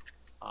the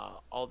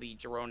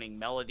droning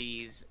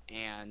melodies,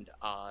 and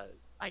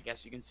I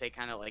guess you can say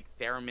kind of like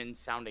theremin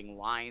sounding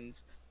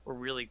lines were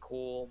really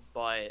cool.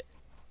 But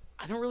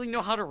I don't really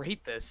know how to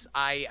rate this.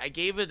 I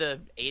gave it a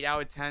 8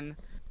 out of 10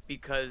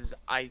 because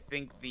I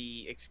think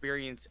the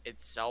experience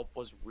itself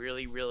was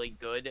really, really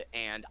good,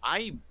 and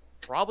I'm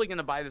probably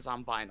gonna buy this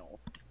on vinyl.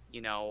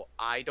 You know,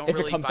 I don't If it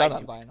really comes buy out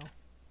on too. vinyl.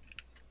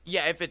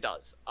 Yeah, if it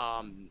does,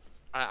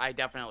 I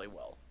definitely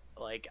will.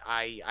 Like,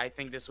 I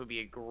think this would be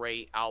a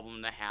great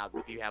album to have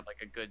if you have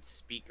like a good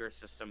speaker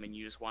system and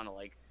you just want to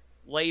like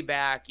lay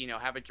back, you know,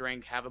 have a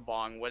drink, have a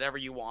bong, whatever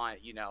you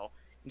want, you know,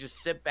 and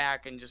just sit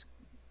back and just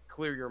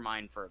clear your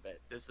mind for a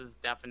bit. This is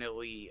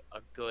definitely a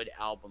good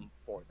album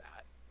for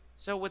that.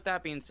 So with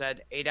that being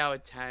said, 8 out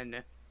of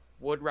 10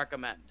 would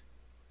recommend.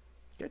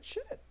 Good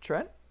shit.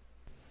 Trent?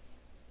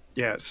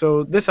 Yeah,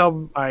 so this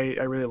album I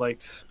really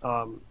liked.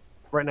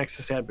 Right next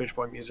to Sad Bitch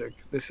Boy Music,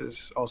 this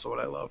is also what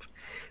I love.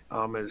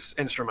 Is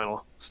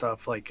instrumental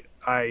stuff. Like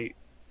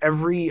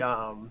every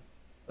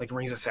like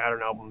Rings of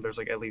Saturn album, there's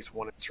like at least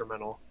one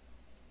instrumental,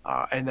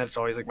 and that's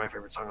always like my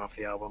favorite song off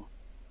the album.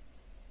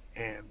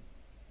 And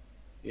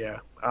yeah,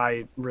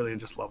 I really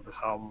just love this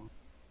album.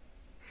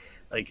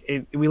 Like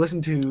we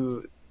listened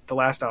to the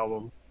last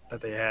album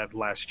that they had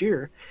last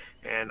year,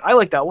 and I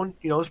like that one.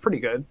 You know, it was pretty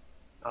good.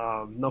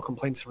 No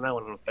complaints from that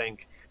one, I don't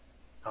think.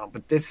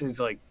 But this is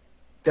like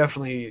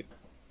definitely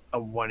a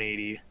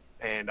 180,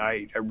 and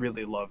I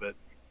really love it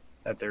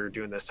that they're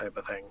doing this type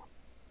of thing.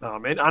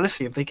 And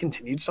honestly, if they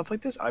continued stuff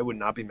like this, I would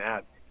not be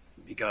mad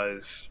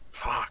because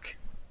fuck,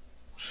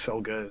 so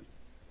good.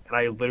 And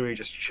I literally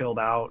just chilled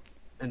out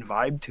and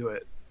vibed to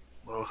it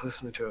when I was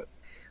listening to it.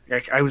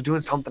 Like I was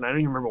doing something, I don't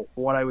even remember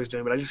what I was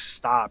doing, but I just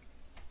stopped.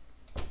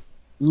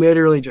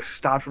 Literally just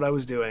stopped what I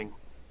was doing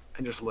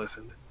and just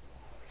listened.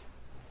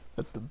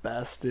 That's the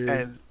best, dude.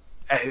 And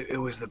it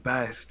was the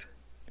best.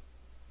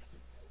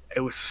 It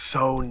was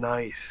so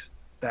nice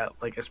that,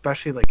 like,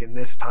 especially like in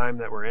this time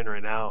that we're in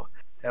right now,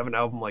 to have an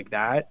album like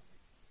that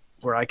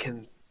where I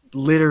can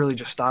literally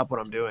just stop what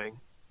I'm doing,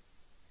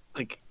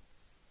 like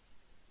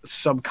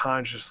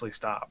subconsciously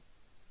stop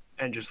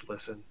and just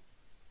listen.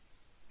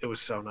 It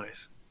was so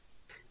nice.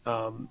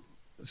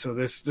 So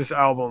this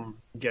album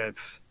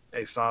gets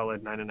a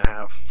solid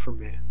 9.5 from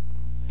me.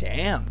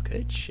 Damn,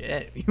 good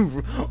shit.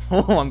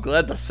 Oh, I'm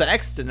glad the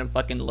sax didn't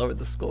fucking lower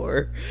the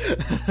score.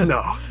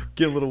 No,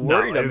 Get a little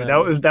worried on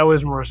that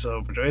was more so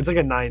of a joke. It's like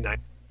a 9.9.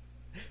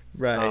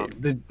 Right.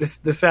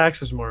 The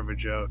sax is more of a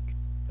joke.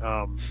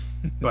 But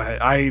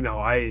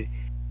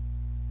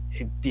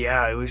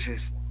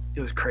it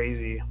was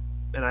crazy,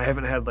 and I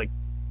haven't had like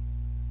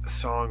a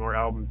song or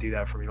album do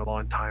that for me in a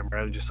long time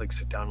where I would just like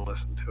sit down and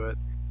listen to it.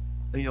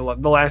 And, you know,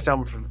 the last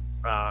album for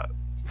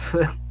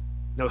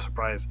no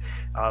surprise,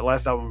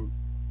 last album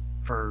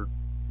for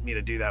me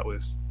to do that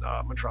was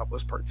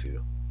Metropolis Part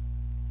 2.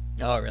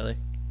 Oh, really?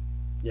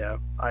 Yeah,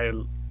 I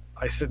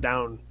sit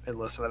down and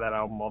listen to that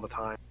album all the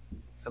time,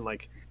 and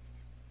like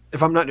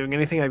if I'm not doing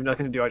anything, I have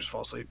nothing to do, I just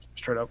fall asleep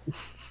straight up.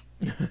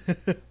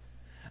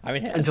 I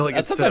mean, until it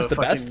gets that's sometimes to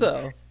the best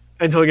though.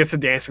 Until it gets to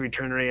Dance of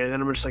Eternity, and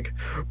then I'm just like,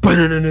 but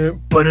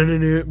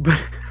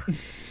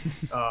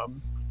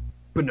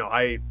no,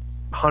 I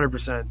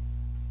 100%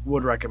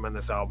 would recommend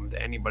this album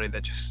to anybody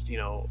that just, you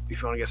know,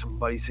 if you want to get some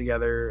buddies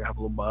together, have a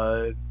little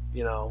bud,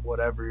 you know,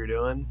 whatever you're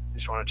doing, you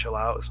just want to chill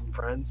out with some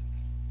friends.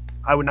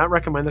 I would not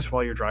recommend this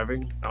while you're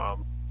driving,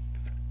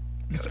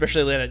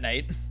 Especially late at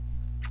night.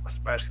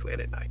 especially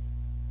late at night.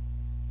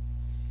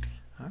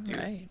 All Dude.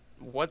 right.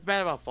 What's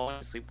bad about falling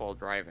asleep while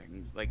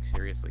driving? Like,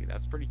 seriously,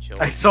 that's pretty chill.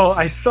 I saw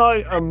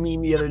a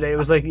meme the other day. It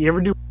was like, you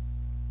ever do,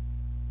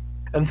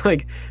 and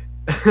like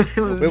it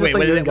was just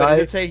like this guy. What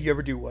did it say? You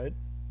ever do what?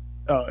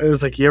 Oh, it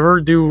was like, you ever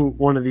do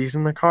one of these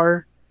in the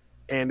car?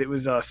 And it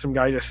was some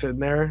guy just sitting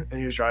there, and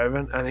he was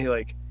driving, and he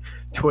like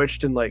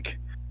twitched and like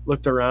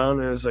looked around,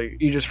 and it was like,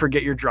 you just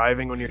forget you're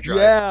driving when you're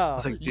driving. Yeah. I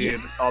was like, dude,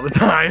 all the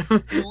time.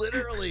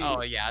 Literally.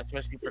 Oh yeah,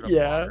 especially for the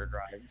Yeah. longer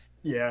drives.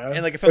 Yeah.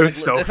 And like if It I'm, was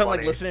so if I'm like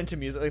funny. listening to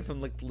music, like if I'm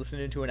like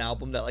listening to an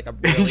album that like I'm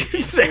really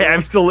Just say,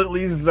 I'm still at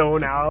least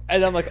zone out.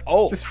 and I'm like,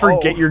 oh, Just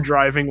forget oh. you're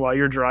driving while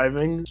you're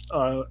driving.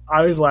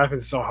 I was laughing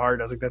so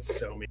hard. I was like, that's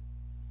so mean.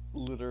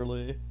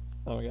 Literally.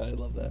 Oh my god, I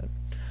love that.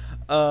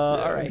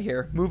 All right,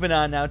 here. Moving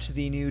on now to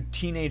the new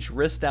Teenage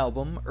Wrist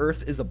album,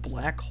 Earth is a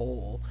Black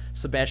Hole.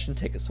 Sebastian,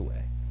 take us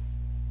away.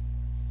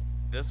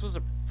 This was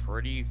a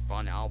pretty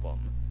fun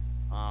album.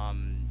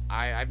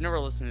 I've never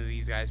listened to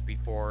these guys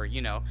before.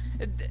 You know,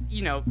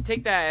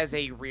 take that as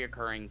a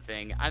reoccurring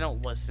thing. I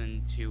don't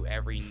listen to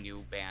every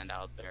new band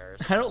out there.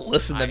 I don't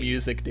listen to I-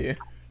 music, dude.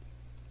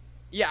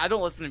 Yeah, I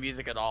don't listen to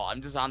music at all.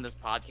 I'm just on this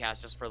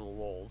podcast just for the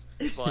lulz.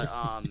 But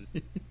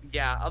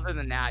yeah, other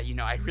than that, you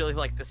know, I really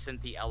like the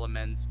synthy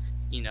elements.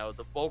 You know,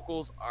 the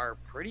vocals are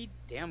pretty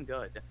damn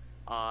good.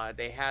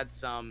 They had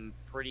some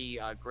pretty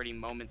gritty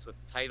moments with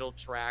the title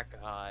track,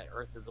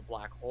 Earth is a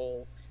Black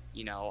Hole.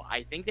 You know,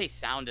 I think they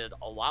sounded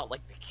a lot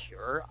like The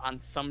Cure on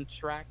some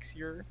tracks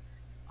here.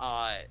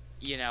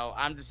 You know,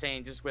 I'm just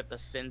saying, just with the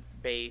synth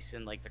bass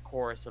and like the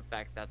chorus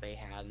effects that they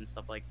had and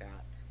stuff like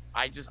that.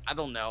 I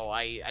don't know.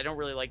 I don't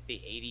really like the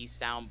 80s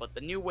sound, but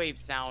the new wave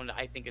sound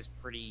I think is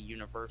pretty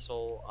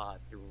universal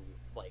through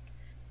like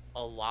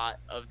a lot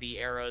of the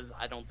eras.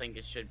 I don't think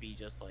it should be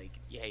just like,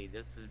 hey,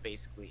 this is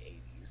basically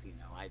 80s. You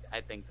know,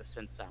 I think the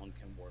synth sound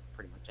can work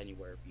pretty much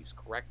anywhere if used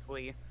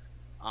correctly.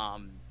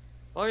 Um,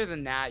 other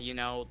than that, you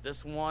know,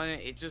 this one,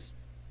 it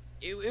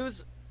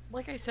was,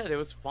 like I said, it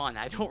was fun.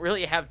 I don't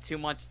really have too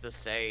much to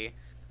say.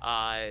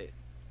 Uh,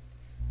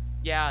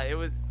 yeah, it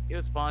was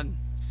fun.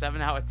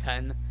 7 out of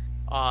 10.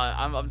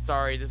 I'm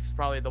sorry. This is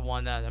probably the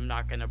one that I'm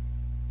not gonna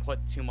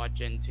put too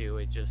much into.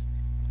 It's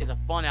a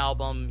fun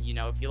album. You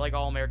know, if you like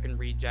All American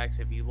Rejects,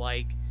 if you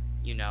like,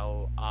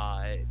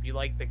 if you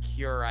like The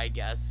Cure, I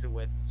guess,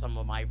 with some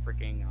of my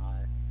freaking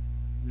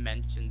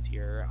mentions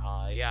here,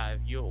 yeah,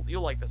 you'll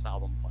like this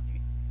album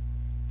plenty.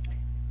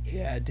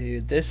 Yeah,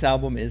 dude, this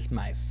album is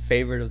my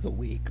favorite of the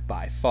week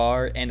by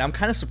far, and I'm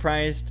kind of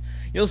surprised.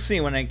 You'll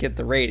see when I get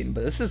the rating,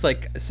 but this is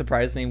like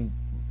surprisingly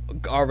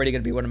already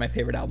going to be one of my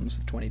favorite albums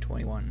of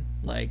 2021.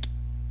 Like,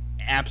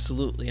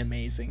 absolutely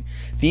amazing.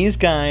 These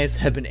guys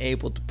have been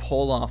able to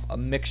pull off a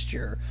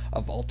mixture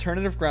of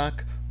alternative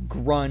rock,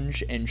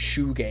 grunge, and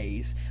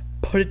shoegaze,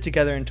 put it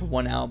together into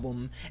one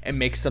album, and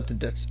make something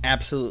that's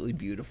absolutely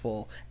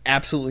beautiful,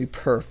 absolutely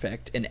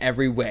perfect in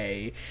every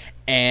way,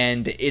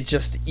 and it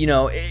just,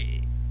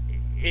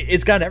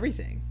 it's got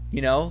everything.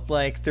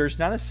 Like, there's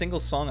not a single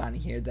song on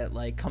here that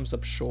like comes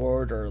up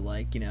short or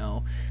like,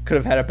 could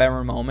have had a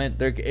better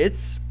moment.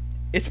 It's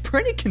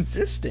pretty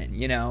consistent.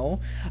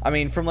 I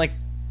mean, from like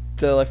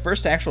the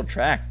first actual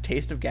track,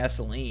 Taste of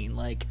Gasoline,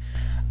 like,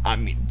 I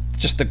mean,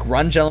 just the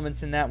grunge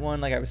elements in that one,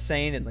 like I was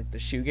saying, and like the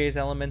shoegaze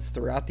elements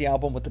throughout the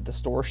album with the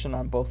distortion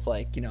on both,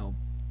 like, the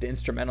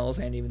instrumentals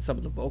and even some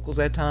of the vocals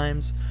at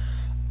times.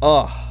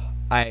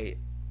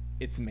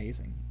 It's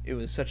amazing. It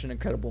was such an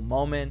incredible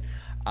moment.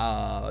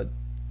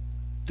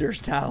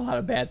 There's not a lot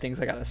of bad things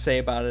I gotta say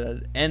about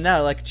it, and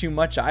not like too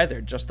much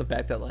either. Just the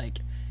fact that like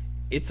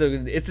it's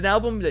an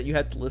album that you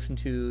have to listen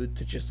to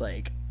just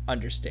like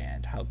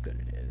understand how good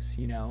it is,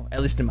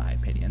 at least in my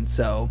opinion.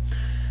 So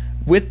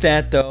with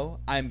that though,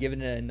 I'm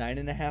giving it a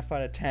 9.5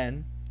 out of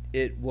 10.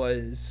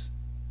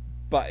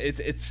 But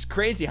it's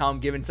crazy how I'm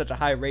giving such a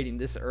high rating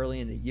this early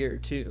in the year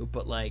too.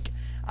 But like,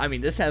 I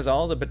mean, this has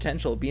all the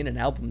potential of being an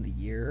album of the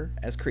year.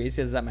 As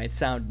crazy as that might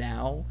sound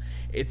now,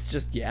 it's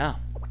just, yeah,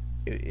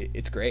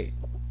 it's great.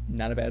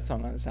 Not a bad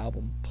song on this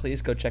album.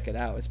 Please go check it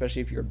out,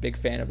 especially if you're a big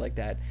fan of like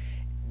that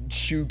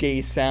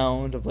shoegaze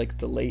sound of like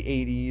the late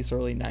 80s,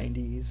 early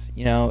 90s.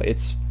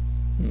 It's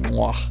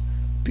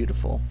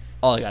beautiful.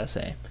 All I gotta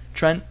say.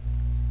 Trent?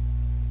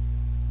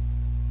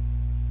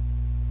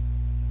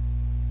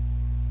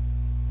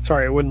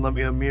 Sorry, it wouldn't let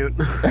me unmute.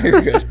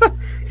 You're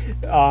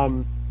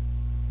good.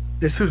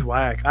 This was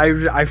whack. I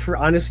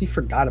honestly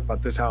forgot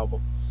about this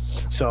album.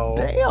 So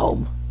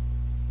damn.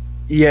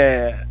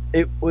 Yeah,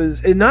 it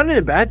was not in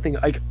a bad thing.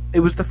 Like, it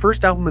was the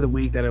first album of the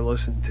week that I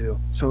listened to,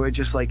 so it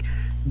just like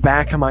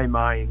back of my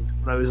mind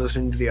when I was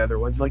listening to the other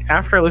ones. Like,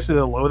 after I listened to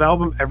the Loathe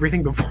album,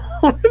 everything before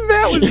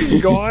that was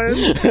just gone.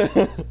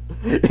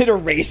 It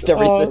erased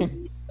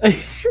everything.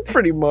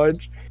 Pretty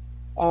much.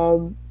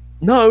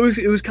 No,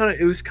 it was kind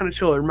of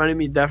chill. It reminded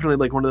me definitely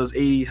like one of those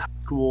 80s high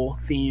school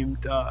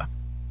themed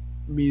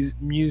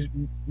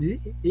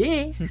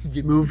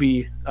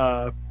movie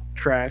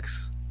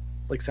tracks,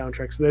 like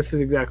soundtracks. This is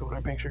exactly what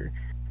I picture.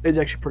 It's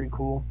actually pretty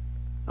cool.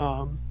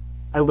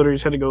 I literally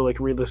just had to go like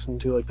re-listen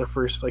to like the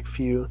first like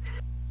few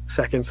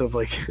seconds of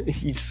like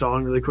each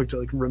song really quick to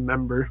like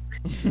remember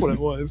what it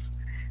was.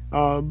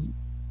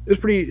 It's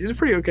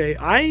pretty okay.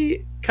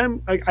 I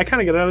kind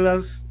of get out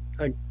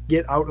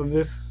of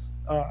this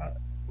a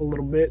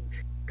little bit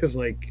because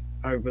like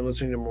I've been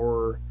listening to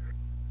more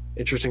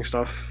interesting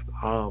stuff.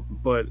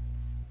 But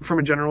from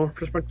a general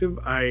perspective,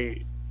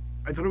 I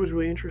thought it was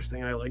really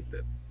interesting. I liked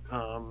it.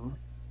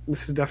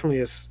 This is definitely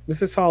this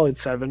is a solid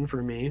 7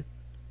 for me.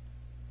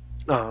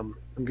 I'm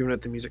giving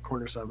it the Music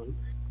Corner 7.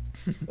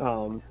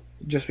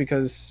 Just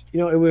because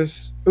it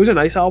was a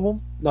nice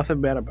album.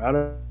 Nothing bad about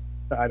it,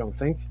 I don't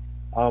think.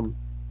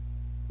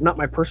 Not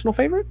my personal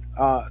favorite.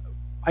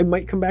 I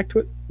might come back to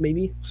it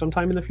maybe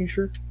sometime in the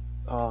future.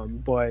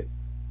 But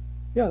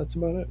yeah, that's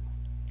about it.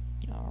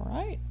 All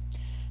right.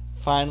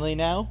 Finally,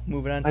 now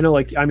moving on. I know,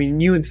 like, I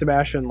mean, you and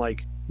Sebastian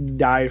like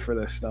die for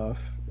this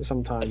stuff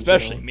sometimes.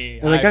 Especially me.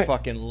 And, like, I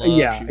fucking love.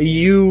 Yeah, shootings.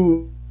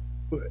 You,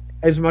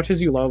 as much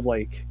as you love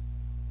like,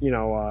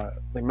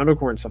 like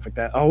metalcore and stuff like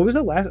that. Oh, what was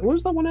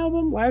that one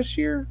album last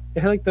year?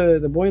 It had like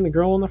the boy and the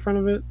girl on the front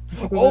of it.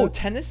 Oh,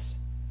 Tennis.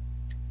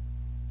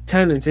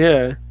 Tennis,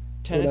 yeah.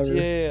 Tennis,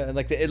 yeah. And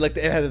like it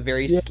had a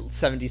very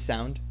 70s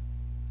sound.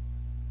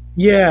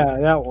 Yeah,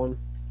 that one.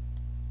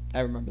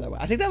 I remember that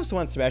one. I think that was the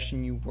one,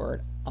 Sebastian, you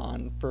weren't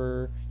on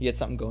for. You had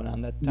something going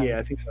on that time. Yeah,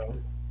 I think so.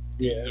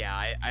 Yeah.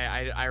 Yeah,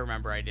 I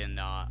remember I didn't.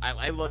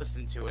 I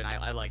listened to it. And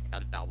I liked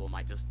that album.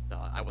 I just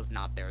I was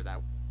not there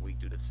that week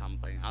due to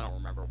something. I don't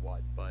remember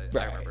what, but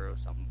right. I remember it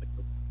was something.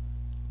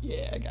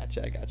 Yeah, I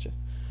gotcha.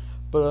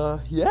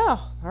 But yeah,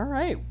 all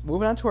right.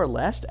 Moving on to our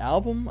last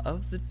album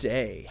of the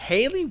day,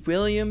 Hayley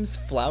Williams,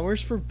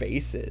 "Flowers for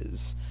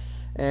Vases."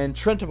 And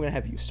Trent, I'm gonna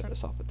have you start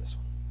us off with this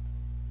one.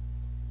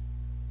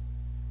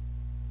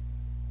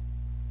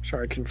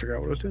 Sorry, I couldn't figure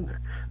out what I was doing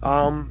there.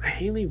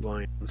 Hayley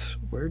Williams.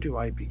 Where do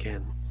I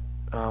begin?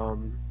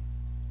 I'm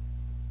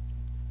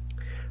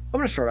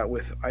gonna start out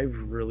with I've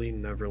really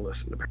never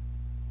listened to.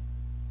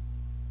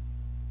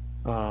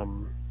 I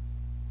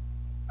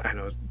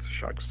know it's a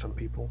shock to some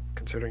people,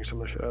 considering some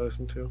of the shit I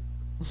listen to.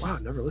 Wow, I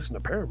never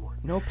listened to Paramore.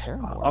 No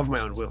Paramore. Of my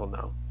own will,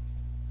 no.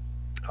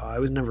 I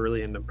was never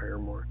really into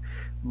Paramore,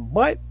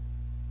 but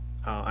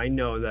I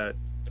know that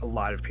a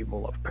lot of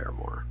people love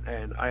Paramore,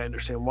 and I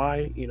understand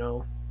why. You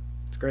know,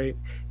 it's great.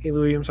 Hayley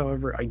Williams,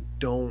 however, I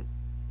don't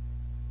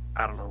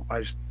know.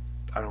 I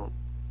don't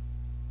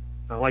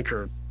like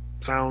her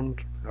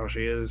sound, how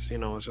she is. You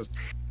know, it's just,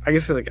 I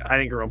guess like I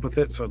didn't grow up with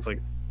it, so it's like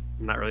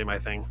not really my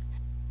thing.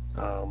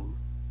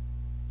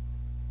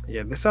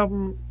 Yeah, this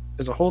album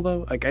as a whole,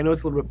 though, like I know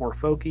it's a little bit more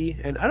folky,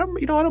 and I don't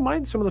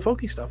mind some of the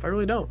folky stuff. I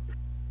really don't.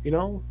 You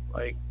know,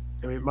 like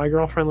I mean, my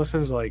girlfriend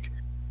listens to, like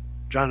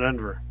John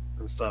Denver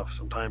and stuff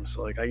sometimes,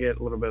 so like I get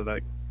a little bit of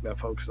that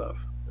folk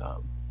stuff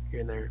here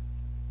and there.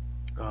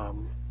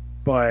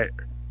 But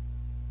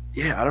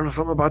yeah, I don't know,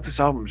 something about this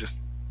album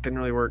just didn't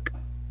really work.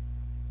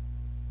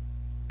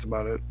 That's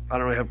about it. I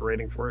don't really have a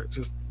rating for it.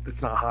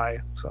 It's not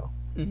high, so.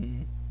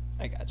 Mm-hmm.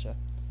 I gotcha.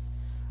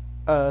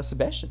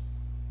 Sebastian.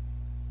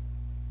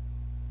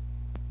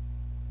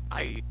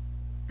 I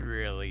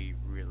really,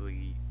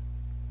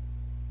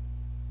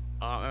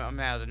 I'm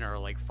adding her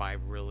like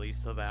 5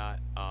 reallys to that.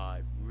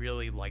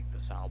 Really like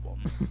this album.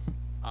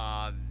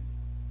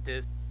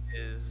 This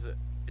is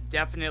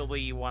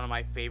definitely one of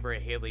my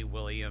favorite Hayley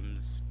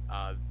Williams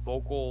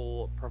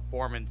vocal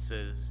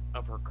performances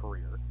of her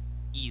career,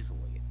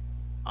 easily.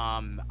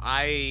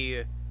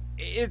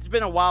 It's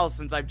been a while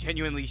since I've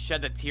genuinely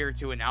shed a tear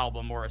to an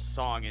album or a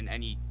song in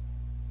any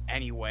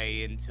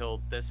way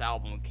until this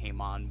album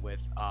came on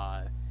with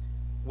oh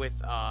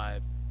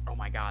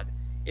my god,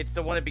 it's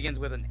the one that begins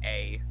with an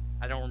A.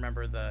 I don't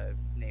remember the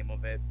name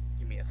of it.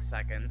 Give me a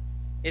second.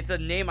 It's a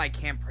name I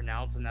can't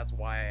pronounce, and that's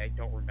why I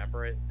don't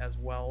remember it as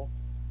well.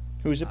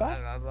 Who's it by?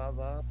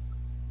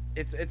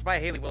 It's by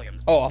Hayley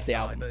Williams. Oh, off the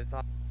album.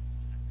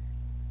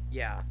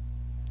 Yeah.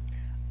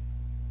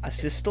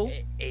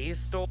 Asistal?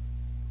 Astal?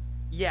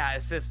 Yeah,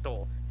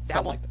 Asistal.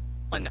 That one,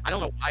 like that. I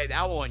don't know why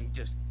that one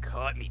just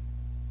cut me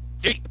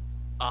deep.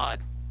 That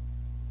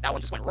one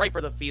just went right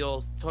for the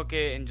feels, took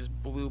it, and just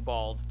blue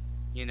balled.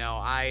 You know,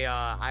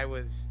 I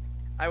was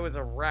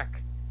a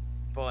wreck,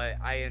 but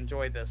I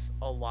enjoyed this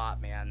a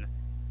lot, man.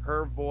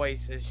 Her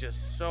voice is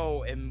just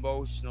so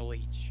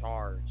emotionally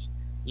charged.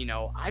 You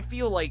know, I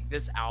feel like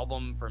this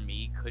album for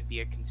me could be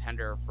a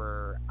contender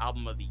for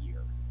album of the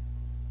year.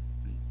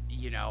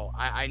 You know,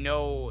 I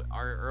know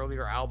our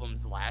earlier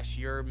albums last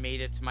year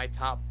made it to my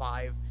top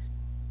 5.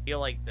 I feel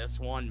like this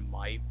one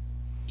might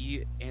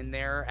be in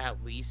there,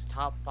 at least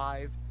top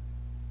 5.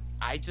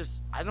 I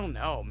don't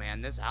know,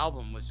 man. This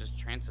album was just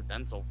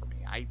transcendental for me.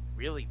 I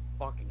really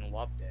fucking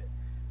loved it.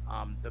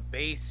 The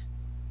bass,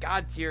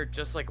 god tier,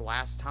 just like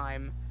last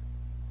time.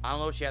 I don't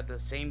know if she had the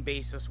same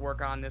bassist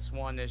work on this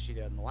one as she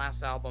did in the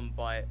last album,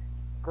 but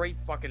great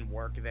fucking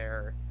work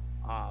there.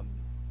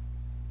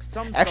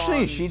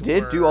 Actually, she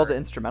did do all the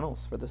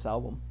instrumentals for this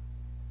album.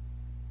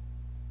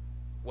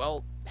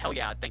 Well, hell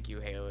yeah, thank you,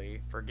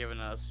 Hayley, for giving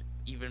us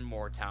even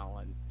more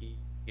talent.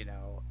 You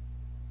know,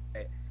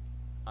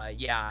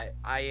 yeah,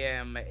 I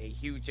am a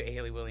huge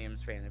Hayley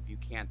Williams fan, if you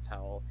can't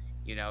tell.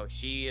 You know,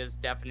 she is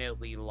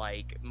definitely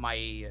like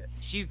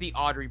she's the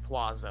Audrey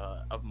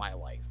Plaza of my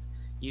life.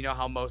 You know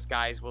how most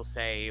guys will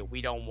say, we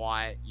don't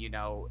want, you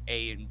know,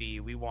 A and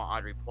B, we want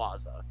Audrey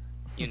Plaza.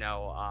 You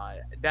know,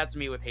 that's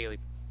me with Hayley,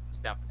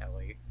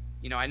 definitely.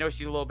 You know, I know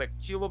she's a little bit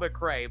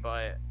cray,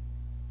 but,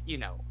 you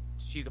know,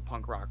 she's a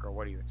punk rocker.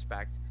 What do you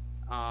expect?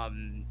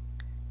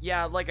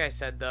 Yeah, like I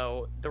said,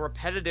 though, the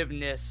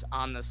repetitiveness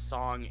on the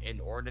song in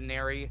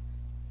Ordinary,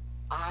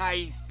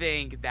 I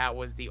think that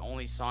was the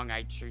only song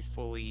I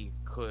truthfully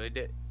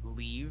could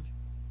leave.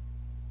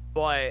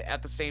 But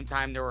at the same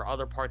time, there were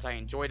other parts I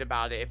enjoyed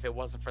about it if it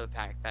wasn't for the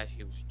fact that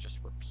she was just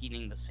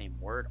repeating the same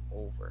word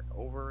over and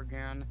over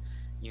again.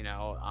 You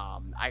know,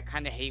 I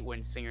kind of hate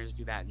when singers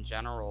do that in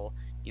general.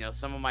 You know,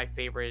 some of my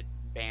favorite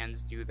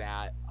bands do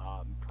that.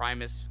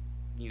 Primus,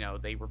 you know,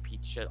 they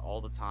repeat shit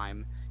all the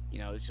time. You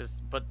know, it's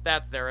just, but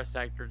that's their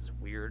sector. It's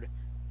weird.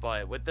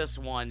 But with this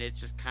one, it's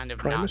just kind of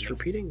Primus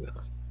repeating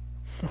that.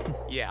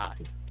 Yeah.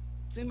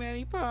 Too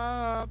many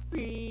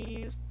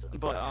puppies.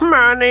 But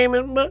my name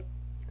is.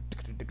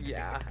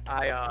 Yeah,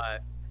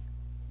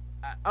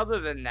 other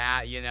than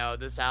that, you know,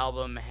 this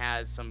album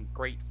has some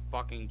great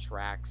fucking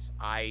tracks.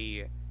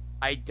 I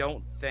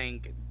don't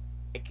think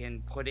I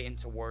can put it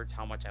into words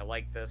how much I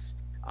like this.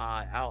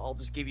 I'll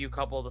just give you a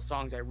couple of the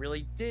songs I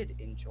really did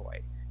enjoy.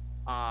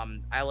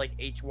 I like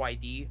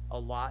HYD a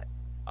lot.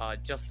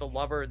 Just the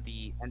Lover,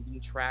 the ending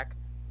track,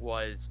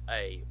 was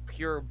a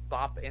pure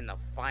bop in the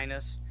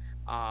finest.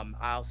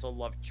 I also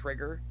love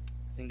Trigger.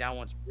 I think that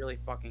one's really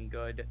fucking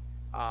good.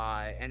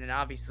 And then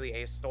obviously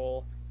A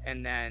Stole,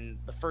 and then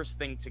the first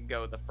thing to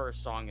go, the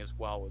first song as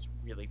well, was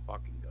really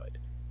fucking good.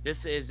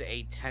 This is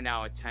a 10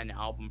 out of 10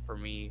 album for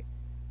me.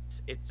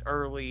 It's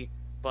early,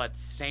 but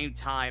same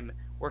time,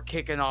 we're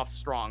kicking off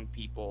strong,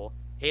 people.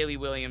 Hayley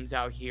Williams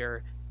out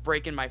here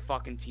breaking my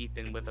fucking teeth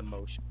in with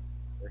emotion.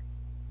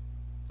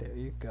 There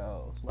you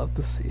go. Love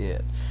to see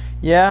it.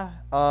 Yeah,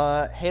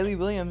 Hayley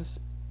Williams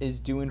is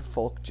doing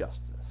folk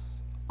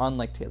justice,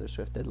 unlike Taylor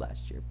Swift did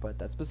last year, but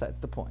that's besides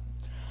the point.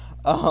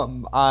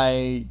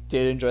 I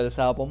did enjoy this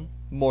album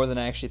more than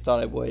I actually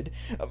thought I would.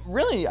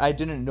 Really, I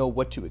didn't know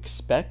what to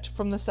expect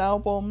from this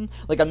album.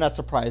 Like, I'm not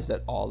surprised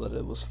at all that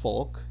it was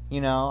folk,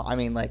 you know? I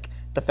mean, like,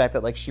 the fact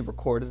that, like, she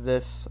recorded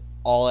this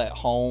all at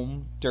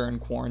home during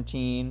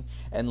quarantine,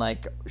 and,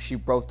 like, she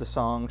wrote the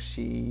song,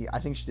 I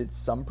think she did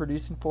some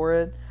producing for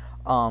it,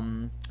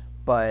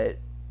 but,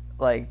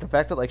 like, the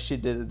fact that, like, she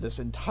did this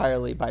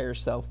entirely by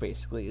herself,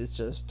 basically, is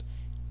just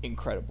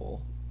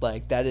incredible.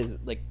 Like, that is,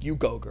 like, you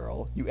go,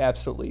 girl. You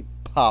absolutely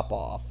pop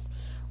off.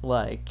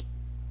 Like,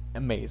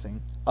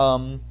 amazing.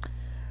 A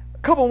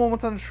couple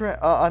moments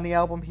on the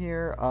album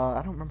here.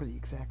 I don't remember the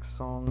exact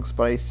songs,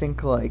 but I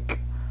think, like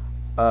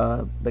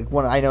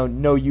one I know,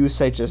 No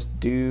Use, I Just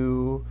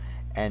Do,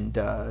 and,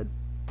 the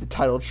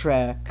title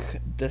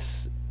track,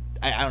 this,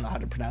 I don't know how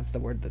to pronounce the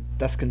word, the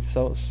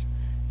Descansos?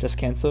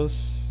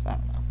 I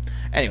don't know.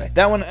 Anyway,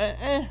 that one,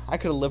 I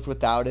could have lived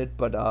without it,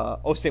 but,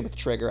 same with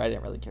Trigger. I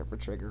didn't really care for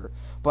Trigger.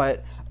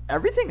 But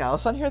everything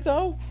else on here,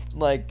 though,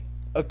 like,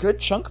 a good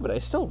chunk of it I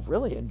still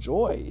really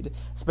enjoyed.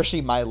 Especially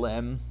My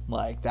Limb.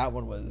 Like, that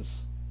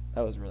was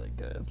really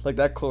good. Like,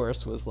 that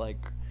chorus was, like,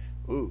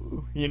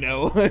 ooh, you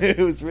know? It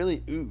was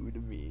really ooh to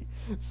me.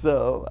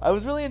 So, I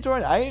was really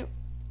enjoying it.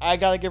 I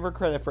gotta give her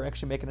credit for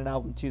actually making an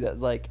album, too, that,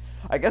 like,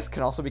 I guess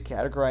can also be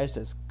categorized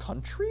as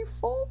country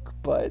folk,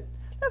 but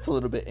that's a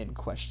little bit in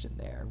question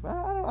there.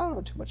 I don't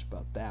know too much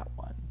about that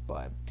one,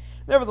 but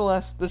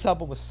nevertheless, this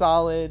album was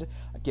solid.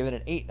 I give it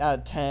an 8 out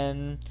of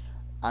 10.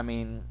 I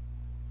mean,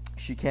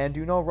 she can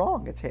do no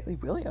wrong. It's Hayley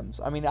Williams.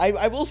 I mean,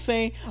 I will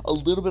say a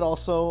little bit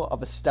also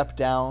of a step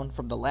down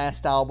from the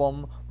last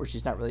album, where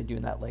she's not really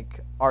doing that,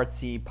 like,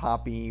 artsy,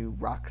 poppy,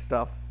 rock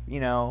stuff,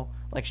 you know,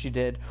 like she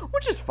did,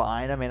 which is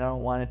fine. I mean, I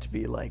don't want it to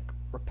be, like,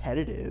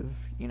 repetitive,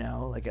 you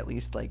know, like, at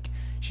least, like,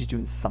 she's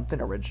doing something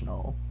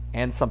original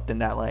and something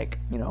that, like,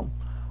 you know,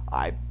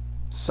 I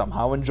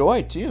somehow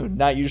enjoy, too.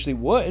 Not usually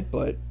would,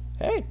 but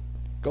hey,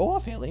 go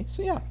off, Hayley.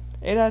 So yeah,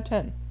 8 out of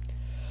 10.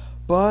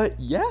 But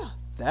yeah,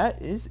 that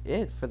is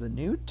it for the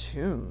new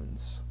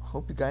tunes.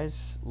 Hope you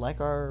guys like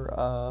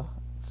our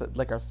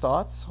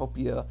thoughts. Hope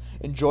you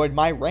enjoyed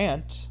my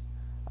rant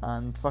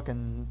on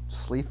fucking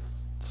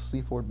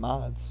Sleaford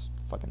Mods.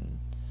 Fucking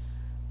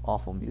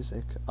awful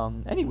music.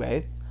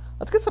 Anyway,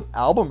 let's get some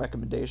album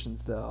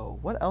recommendations, though.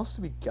 What else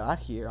do we got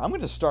here? I'm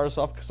going to start us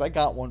off because I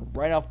got one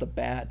right off the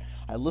bat.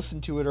 I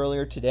listened to it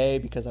earlier today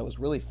because I was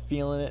really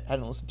feeling it.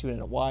 Hadn't listened to it in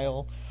a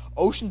while.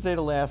 Ocean's 8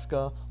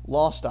 Alaska,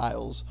 Lost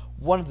Isles,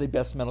 one of the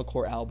best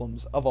metalcore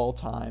albums of all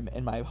time,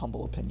 in my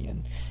humble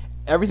opinion.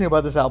 Everything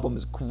about this album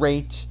is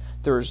great.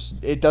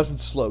 It doesn't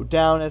slow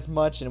down as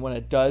much, and when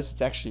it does,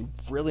 it's actually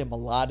really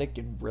melodic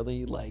and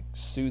really, like,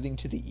 soothing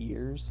to the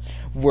ears.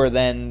 Where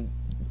then,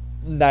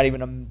 not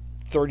even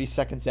 30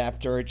 seconds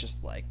after, it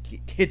just, like,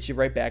 hits you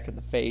right back in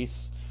the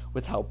face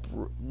with how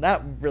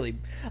not really,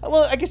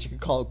 well, I guess you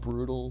could call it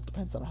brutal,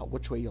 depends on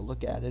which way you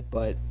look at it,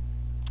 but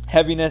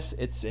heaviness,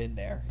 it's in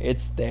there,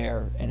 it's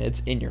there, and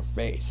it's in your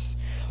face.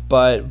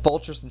 But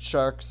Vultures and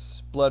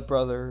Sharks, Blood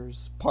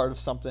Brothers, Part of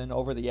Something,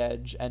 Over the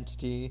Edge,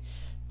 Entity,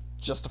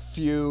 just a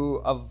few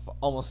of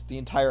almost the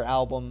entire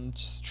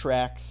album's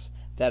tracks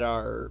that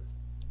are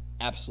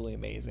absolutely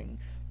amazing.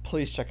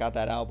 Please check out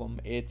that album.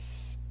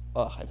 It's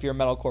if you're a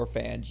metalcore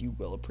fan, you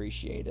will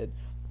appreciate it,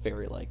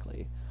 very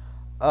likely.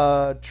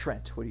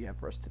 Trent, what do you have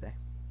for us today?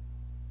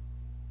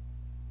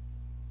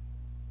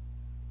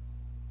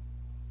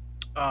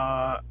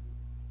 I'm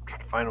trying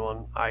to find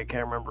one. I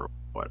can't remember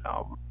what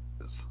album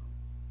it is.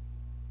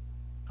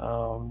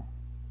 Am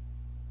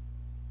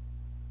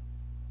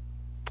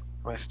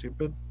I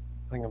stupid?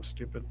 I think I'm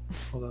stupid.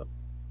 Hold up.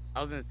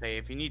 I was gonna say,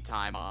 if you need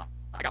time, I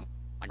got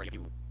mine ready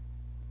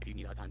if you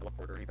need time to look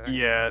for it or anything.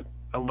 Yeah,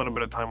 a little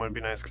bit of time would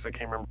be nice because I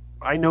can't remember.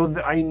 I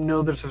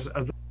know there's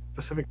a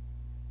specific,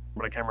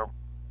 but I can't remember.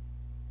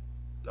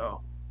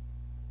 Oh.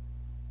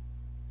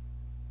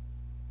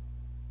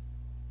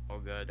 Oh,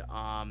 good.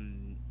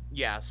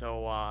 Yeah.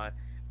 So,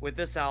 with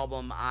this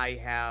album, I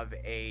have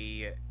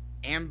a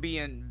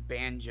ambient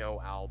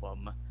banjo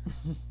album.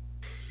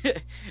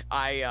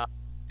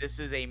 This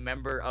is a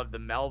member of the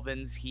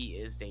Melvins. He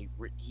is the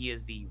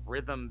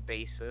rhythm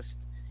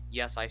bassist.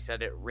 Yes, I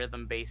said it,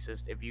 rhythm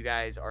bassist. If you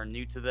guys are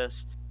new to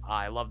this,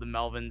 I love the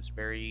Melvins.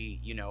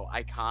 Very,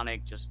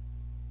 iconic, just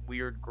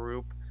weird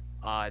group.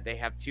 They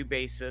have two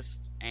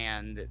bassists,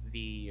 and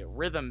the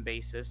rhythm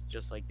bassist,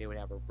 just like they would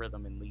have a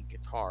rhythm and lead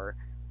guitar,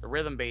 the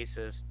rhythm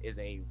bassist is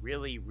a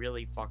really,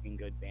 really fucking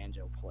good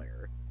banjo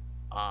player.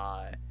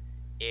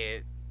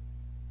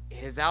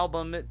 His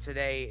album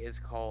today is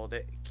called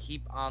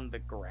Keep on the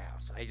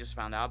Grass. I just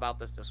found out about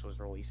this. This was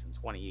released in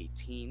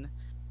 2018.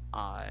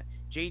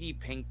 JD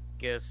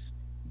Pincus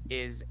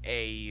is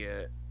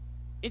a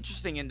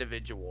interesting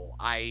individual.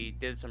 I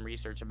did some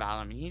research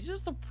about him. He's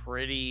just a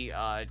pretty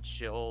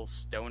chill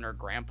stoner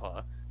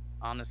grandpa,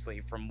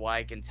 honestly, from what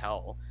I can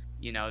tell.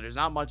 You know, there's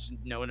not much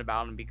known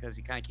about him because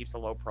he kind of keeps a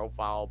low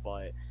profile,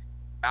 but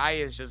guy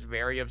is just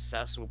very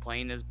obsessed with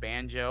playing his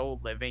banjo,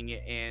 living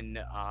in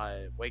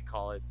what do you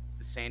call it,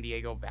 the San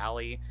Diego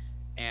Valley,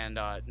 and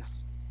not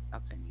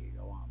San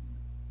Diego,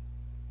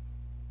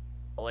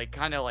 like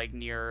kind of like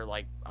near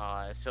like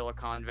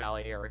Silicon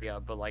Valley area,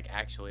 but like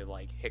actually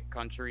like hick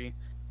country.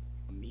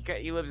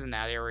 He lives in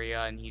that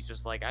area, and he's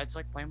just like, I just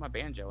like playing my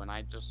banjo, and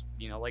I just,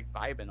 you know, like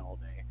vibing all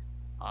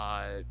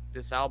day.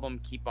 This album,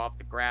 Keep Off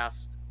the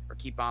Grass, or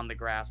Keep on the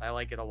Grass, I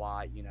like it a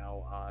lot. You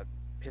know,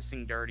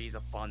 Pissing Dirty's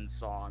a fun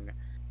song.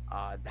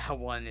 That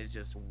one is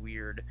just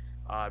weird.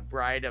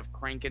 Bride of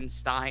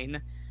Frankenstein,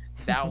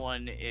 that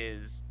one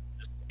is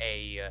just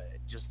a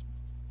just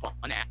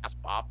fun ass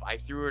bop. I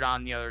threw it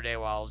on the other day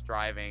while I was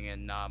driving,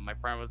 and my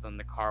friend was in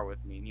the car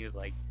with me, and he was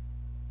like,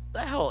 the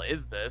hell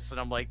is this?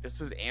 And I'm like,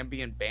 this is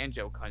ambient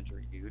banjo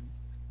country, dude.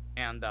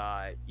 And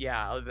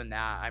yeah, other than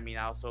that, I mean,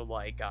 I also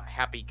like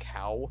Happy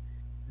Cow.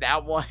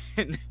 That one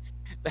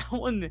that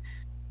one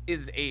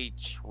is a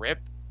trip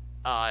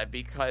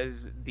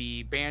because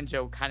the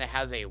banjo kind of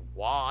has a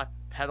wah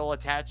pedal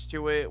attached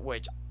to it,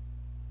 which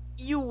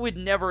you would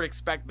never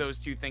expect those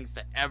two things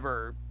to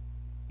ever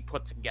be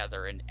put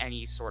together in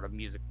any sort of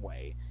music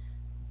way.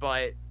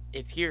 But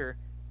it's here,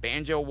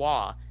 banjo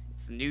wah.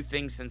 It's a new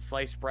thing since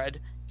sliced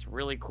bread. It's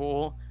really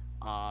cool.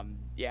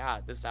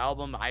 Yeah, this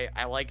album,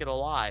 I like it a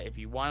lot. If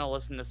you want to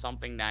listen to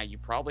something that you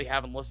probably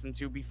haven't listened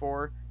to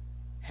before,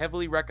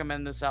 heavily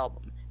recommend this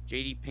album.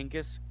 JD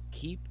Pincus,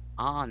 Keep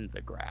on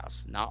the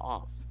Grass, not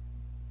off.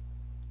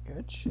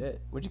 Good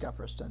shit. What you got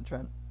for us, then,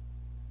 Trent?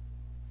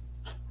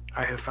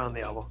 I have found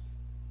the album.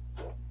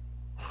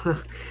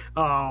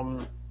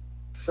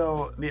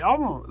 So the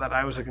album that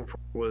I was looking for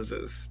was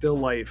Still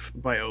Life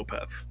by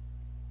Opeth.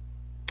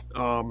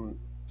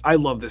 I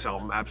love this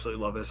album,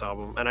 absolutely love this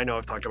album, and I know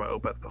I've talked about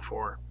Opeth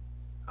before,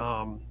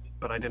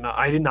 but I did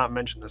not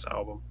mention this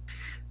album.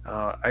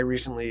 I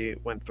recently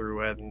went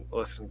through it and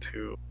listened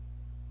to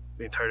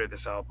the entirety of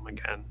this album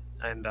again,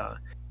 and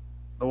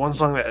the one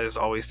song that has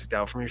always stuck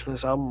out for me from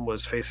this album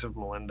was Face of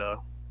Melinda.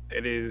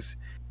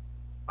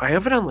 I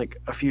have it on like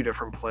a few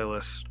different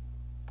playlists.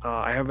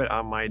 I have it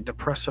on my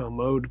Depresso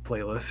Mode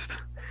playlist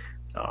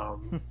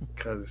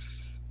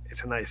because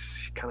it's a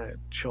nice kind of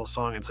chill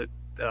song. It's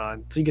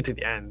until you get to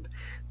the end.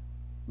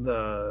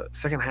 The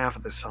second half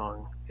of the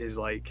song is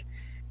like,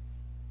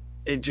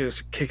 it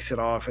just kicks it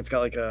off. It's got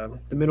like the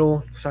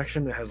middle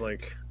section.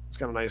 It's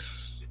got a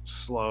nice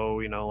slow,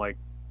 you know, like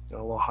a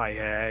little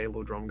hi-hat, a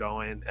little drum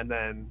going, and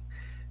then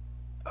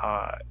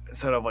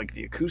instead of like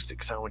the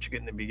acoustic sound which you get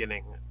in the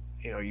beginning,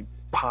 you know, you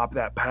pop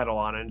that pedal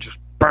on it and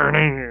just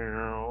burning,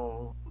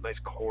 nice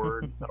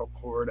chord, metal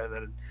chord, and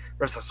then the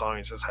rest of the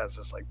song just has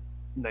this like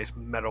nice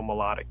metal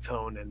melodic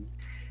tone, and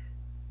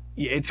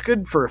yeah, it's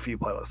good for a few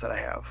playlists that I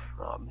have.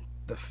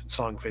 The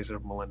song Face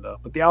of Melinda,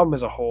 but the album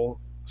as a whole,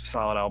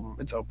 solid album.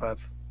 It's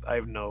Opeth. I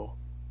have no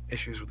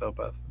issues with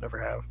Opeth, never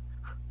have.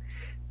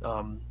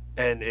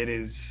 And it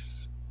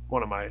is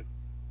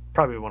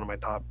probably one of my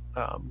top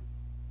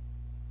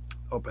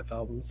Opeth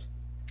albums.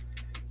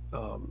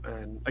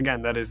 And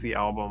again, that is the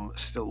album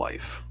Still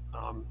Life.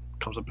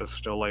 Comes up as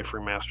Still Life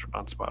Remastered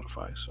on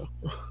Spotify. So,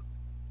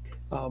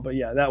 but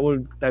yeah,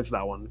 that's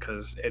that one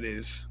because it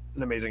is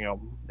an amazing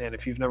album. And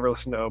if you've never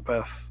listened to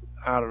Opeth,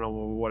 I don't know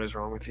what is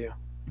wrong with you.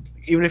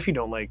 Even if you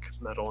don't like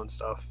metal and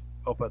stuff,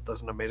 Opeth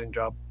does an amazing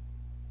job.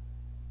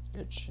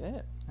 Good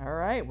shit. All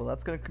right, well,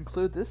 that's going to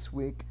conclude this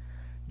week.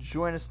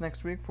 Join us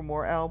next week for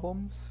more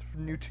albums,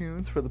 new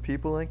tunes for the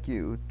people like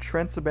you.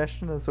 Trent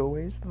Sebastian, as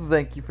always,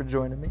 thank you for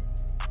joining me.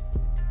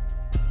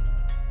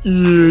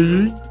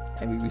 And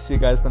we will see you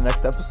guys in the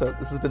next episode.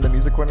 This has been the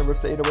Music Corner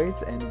versus the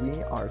 808s, and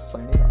we are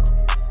signing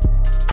off.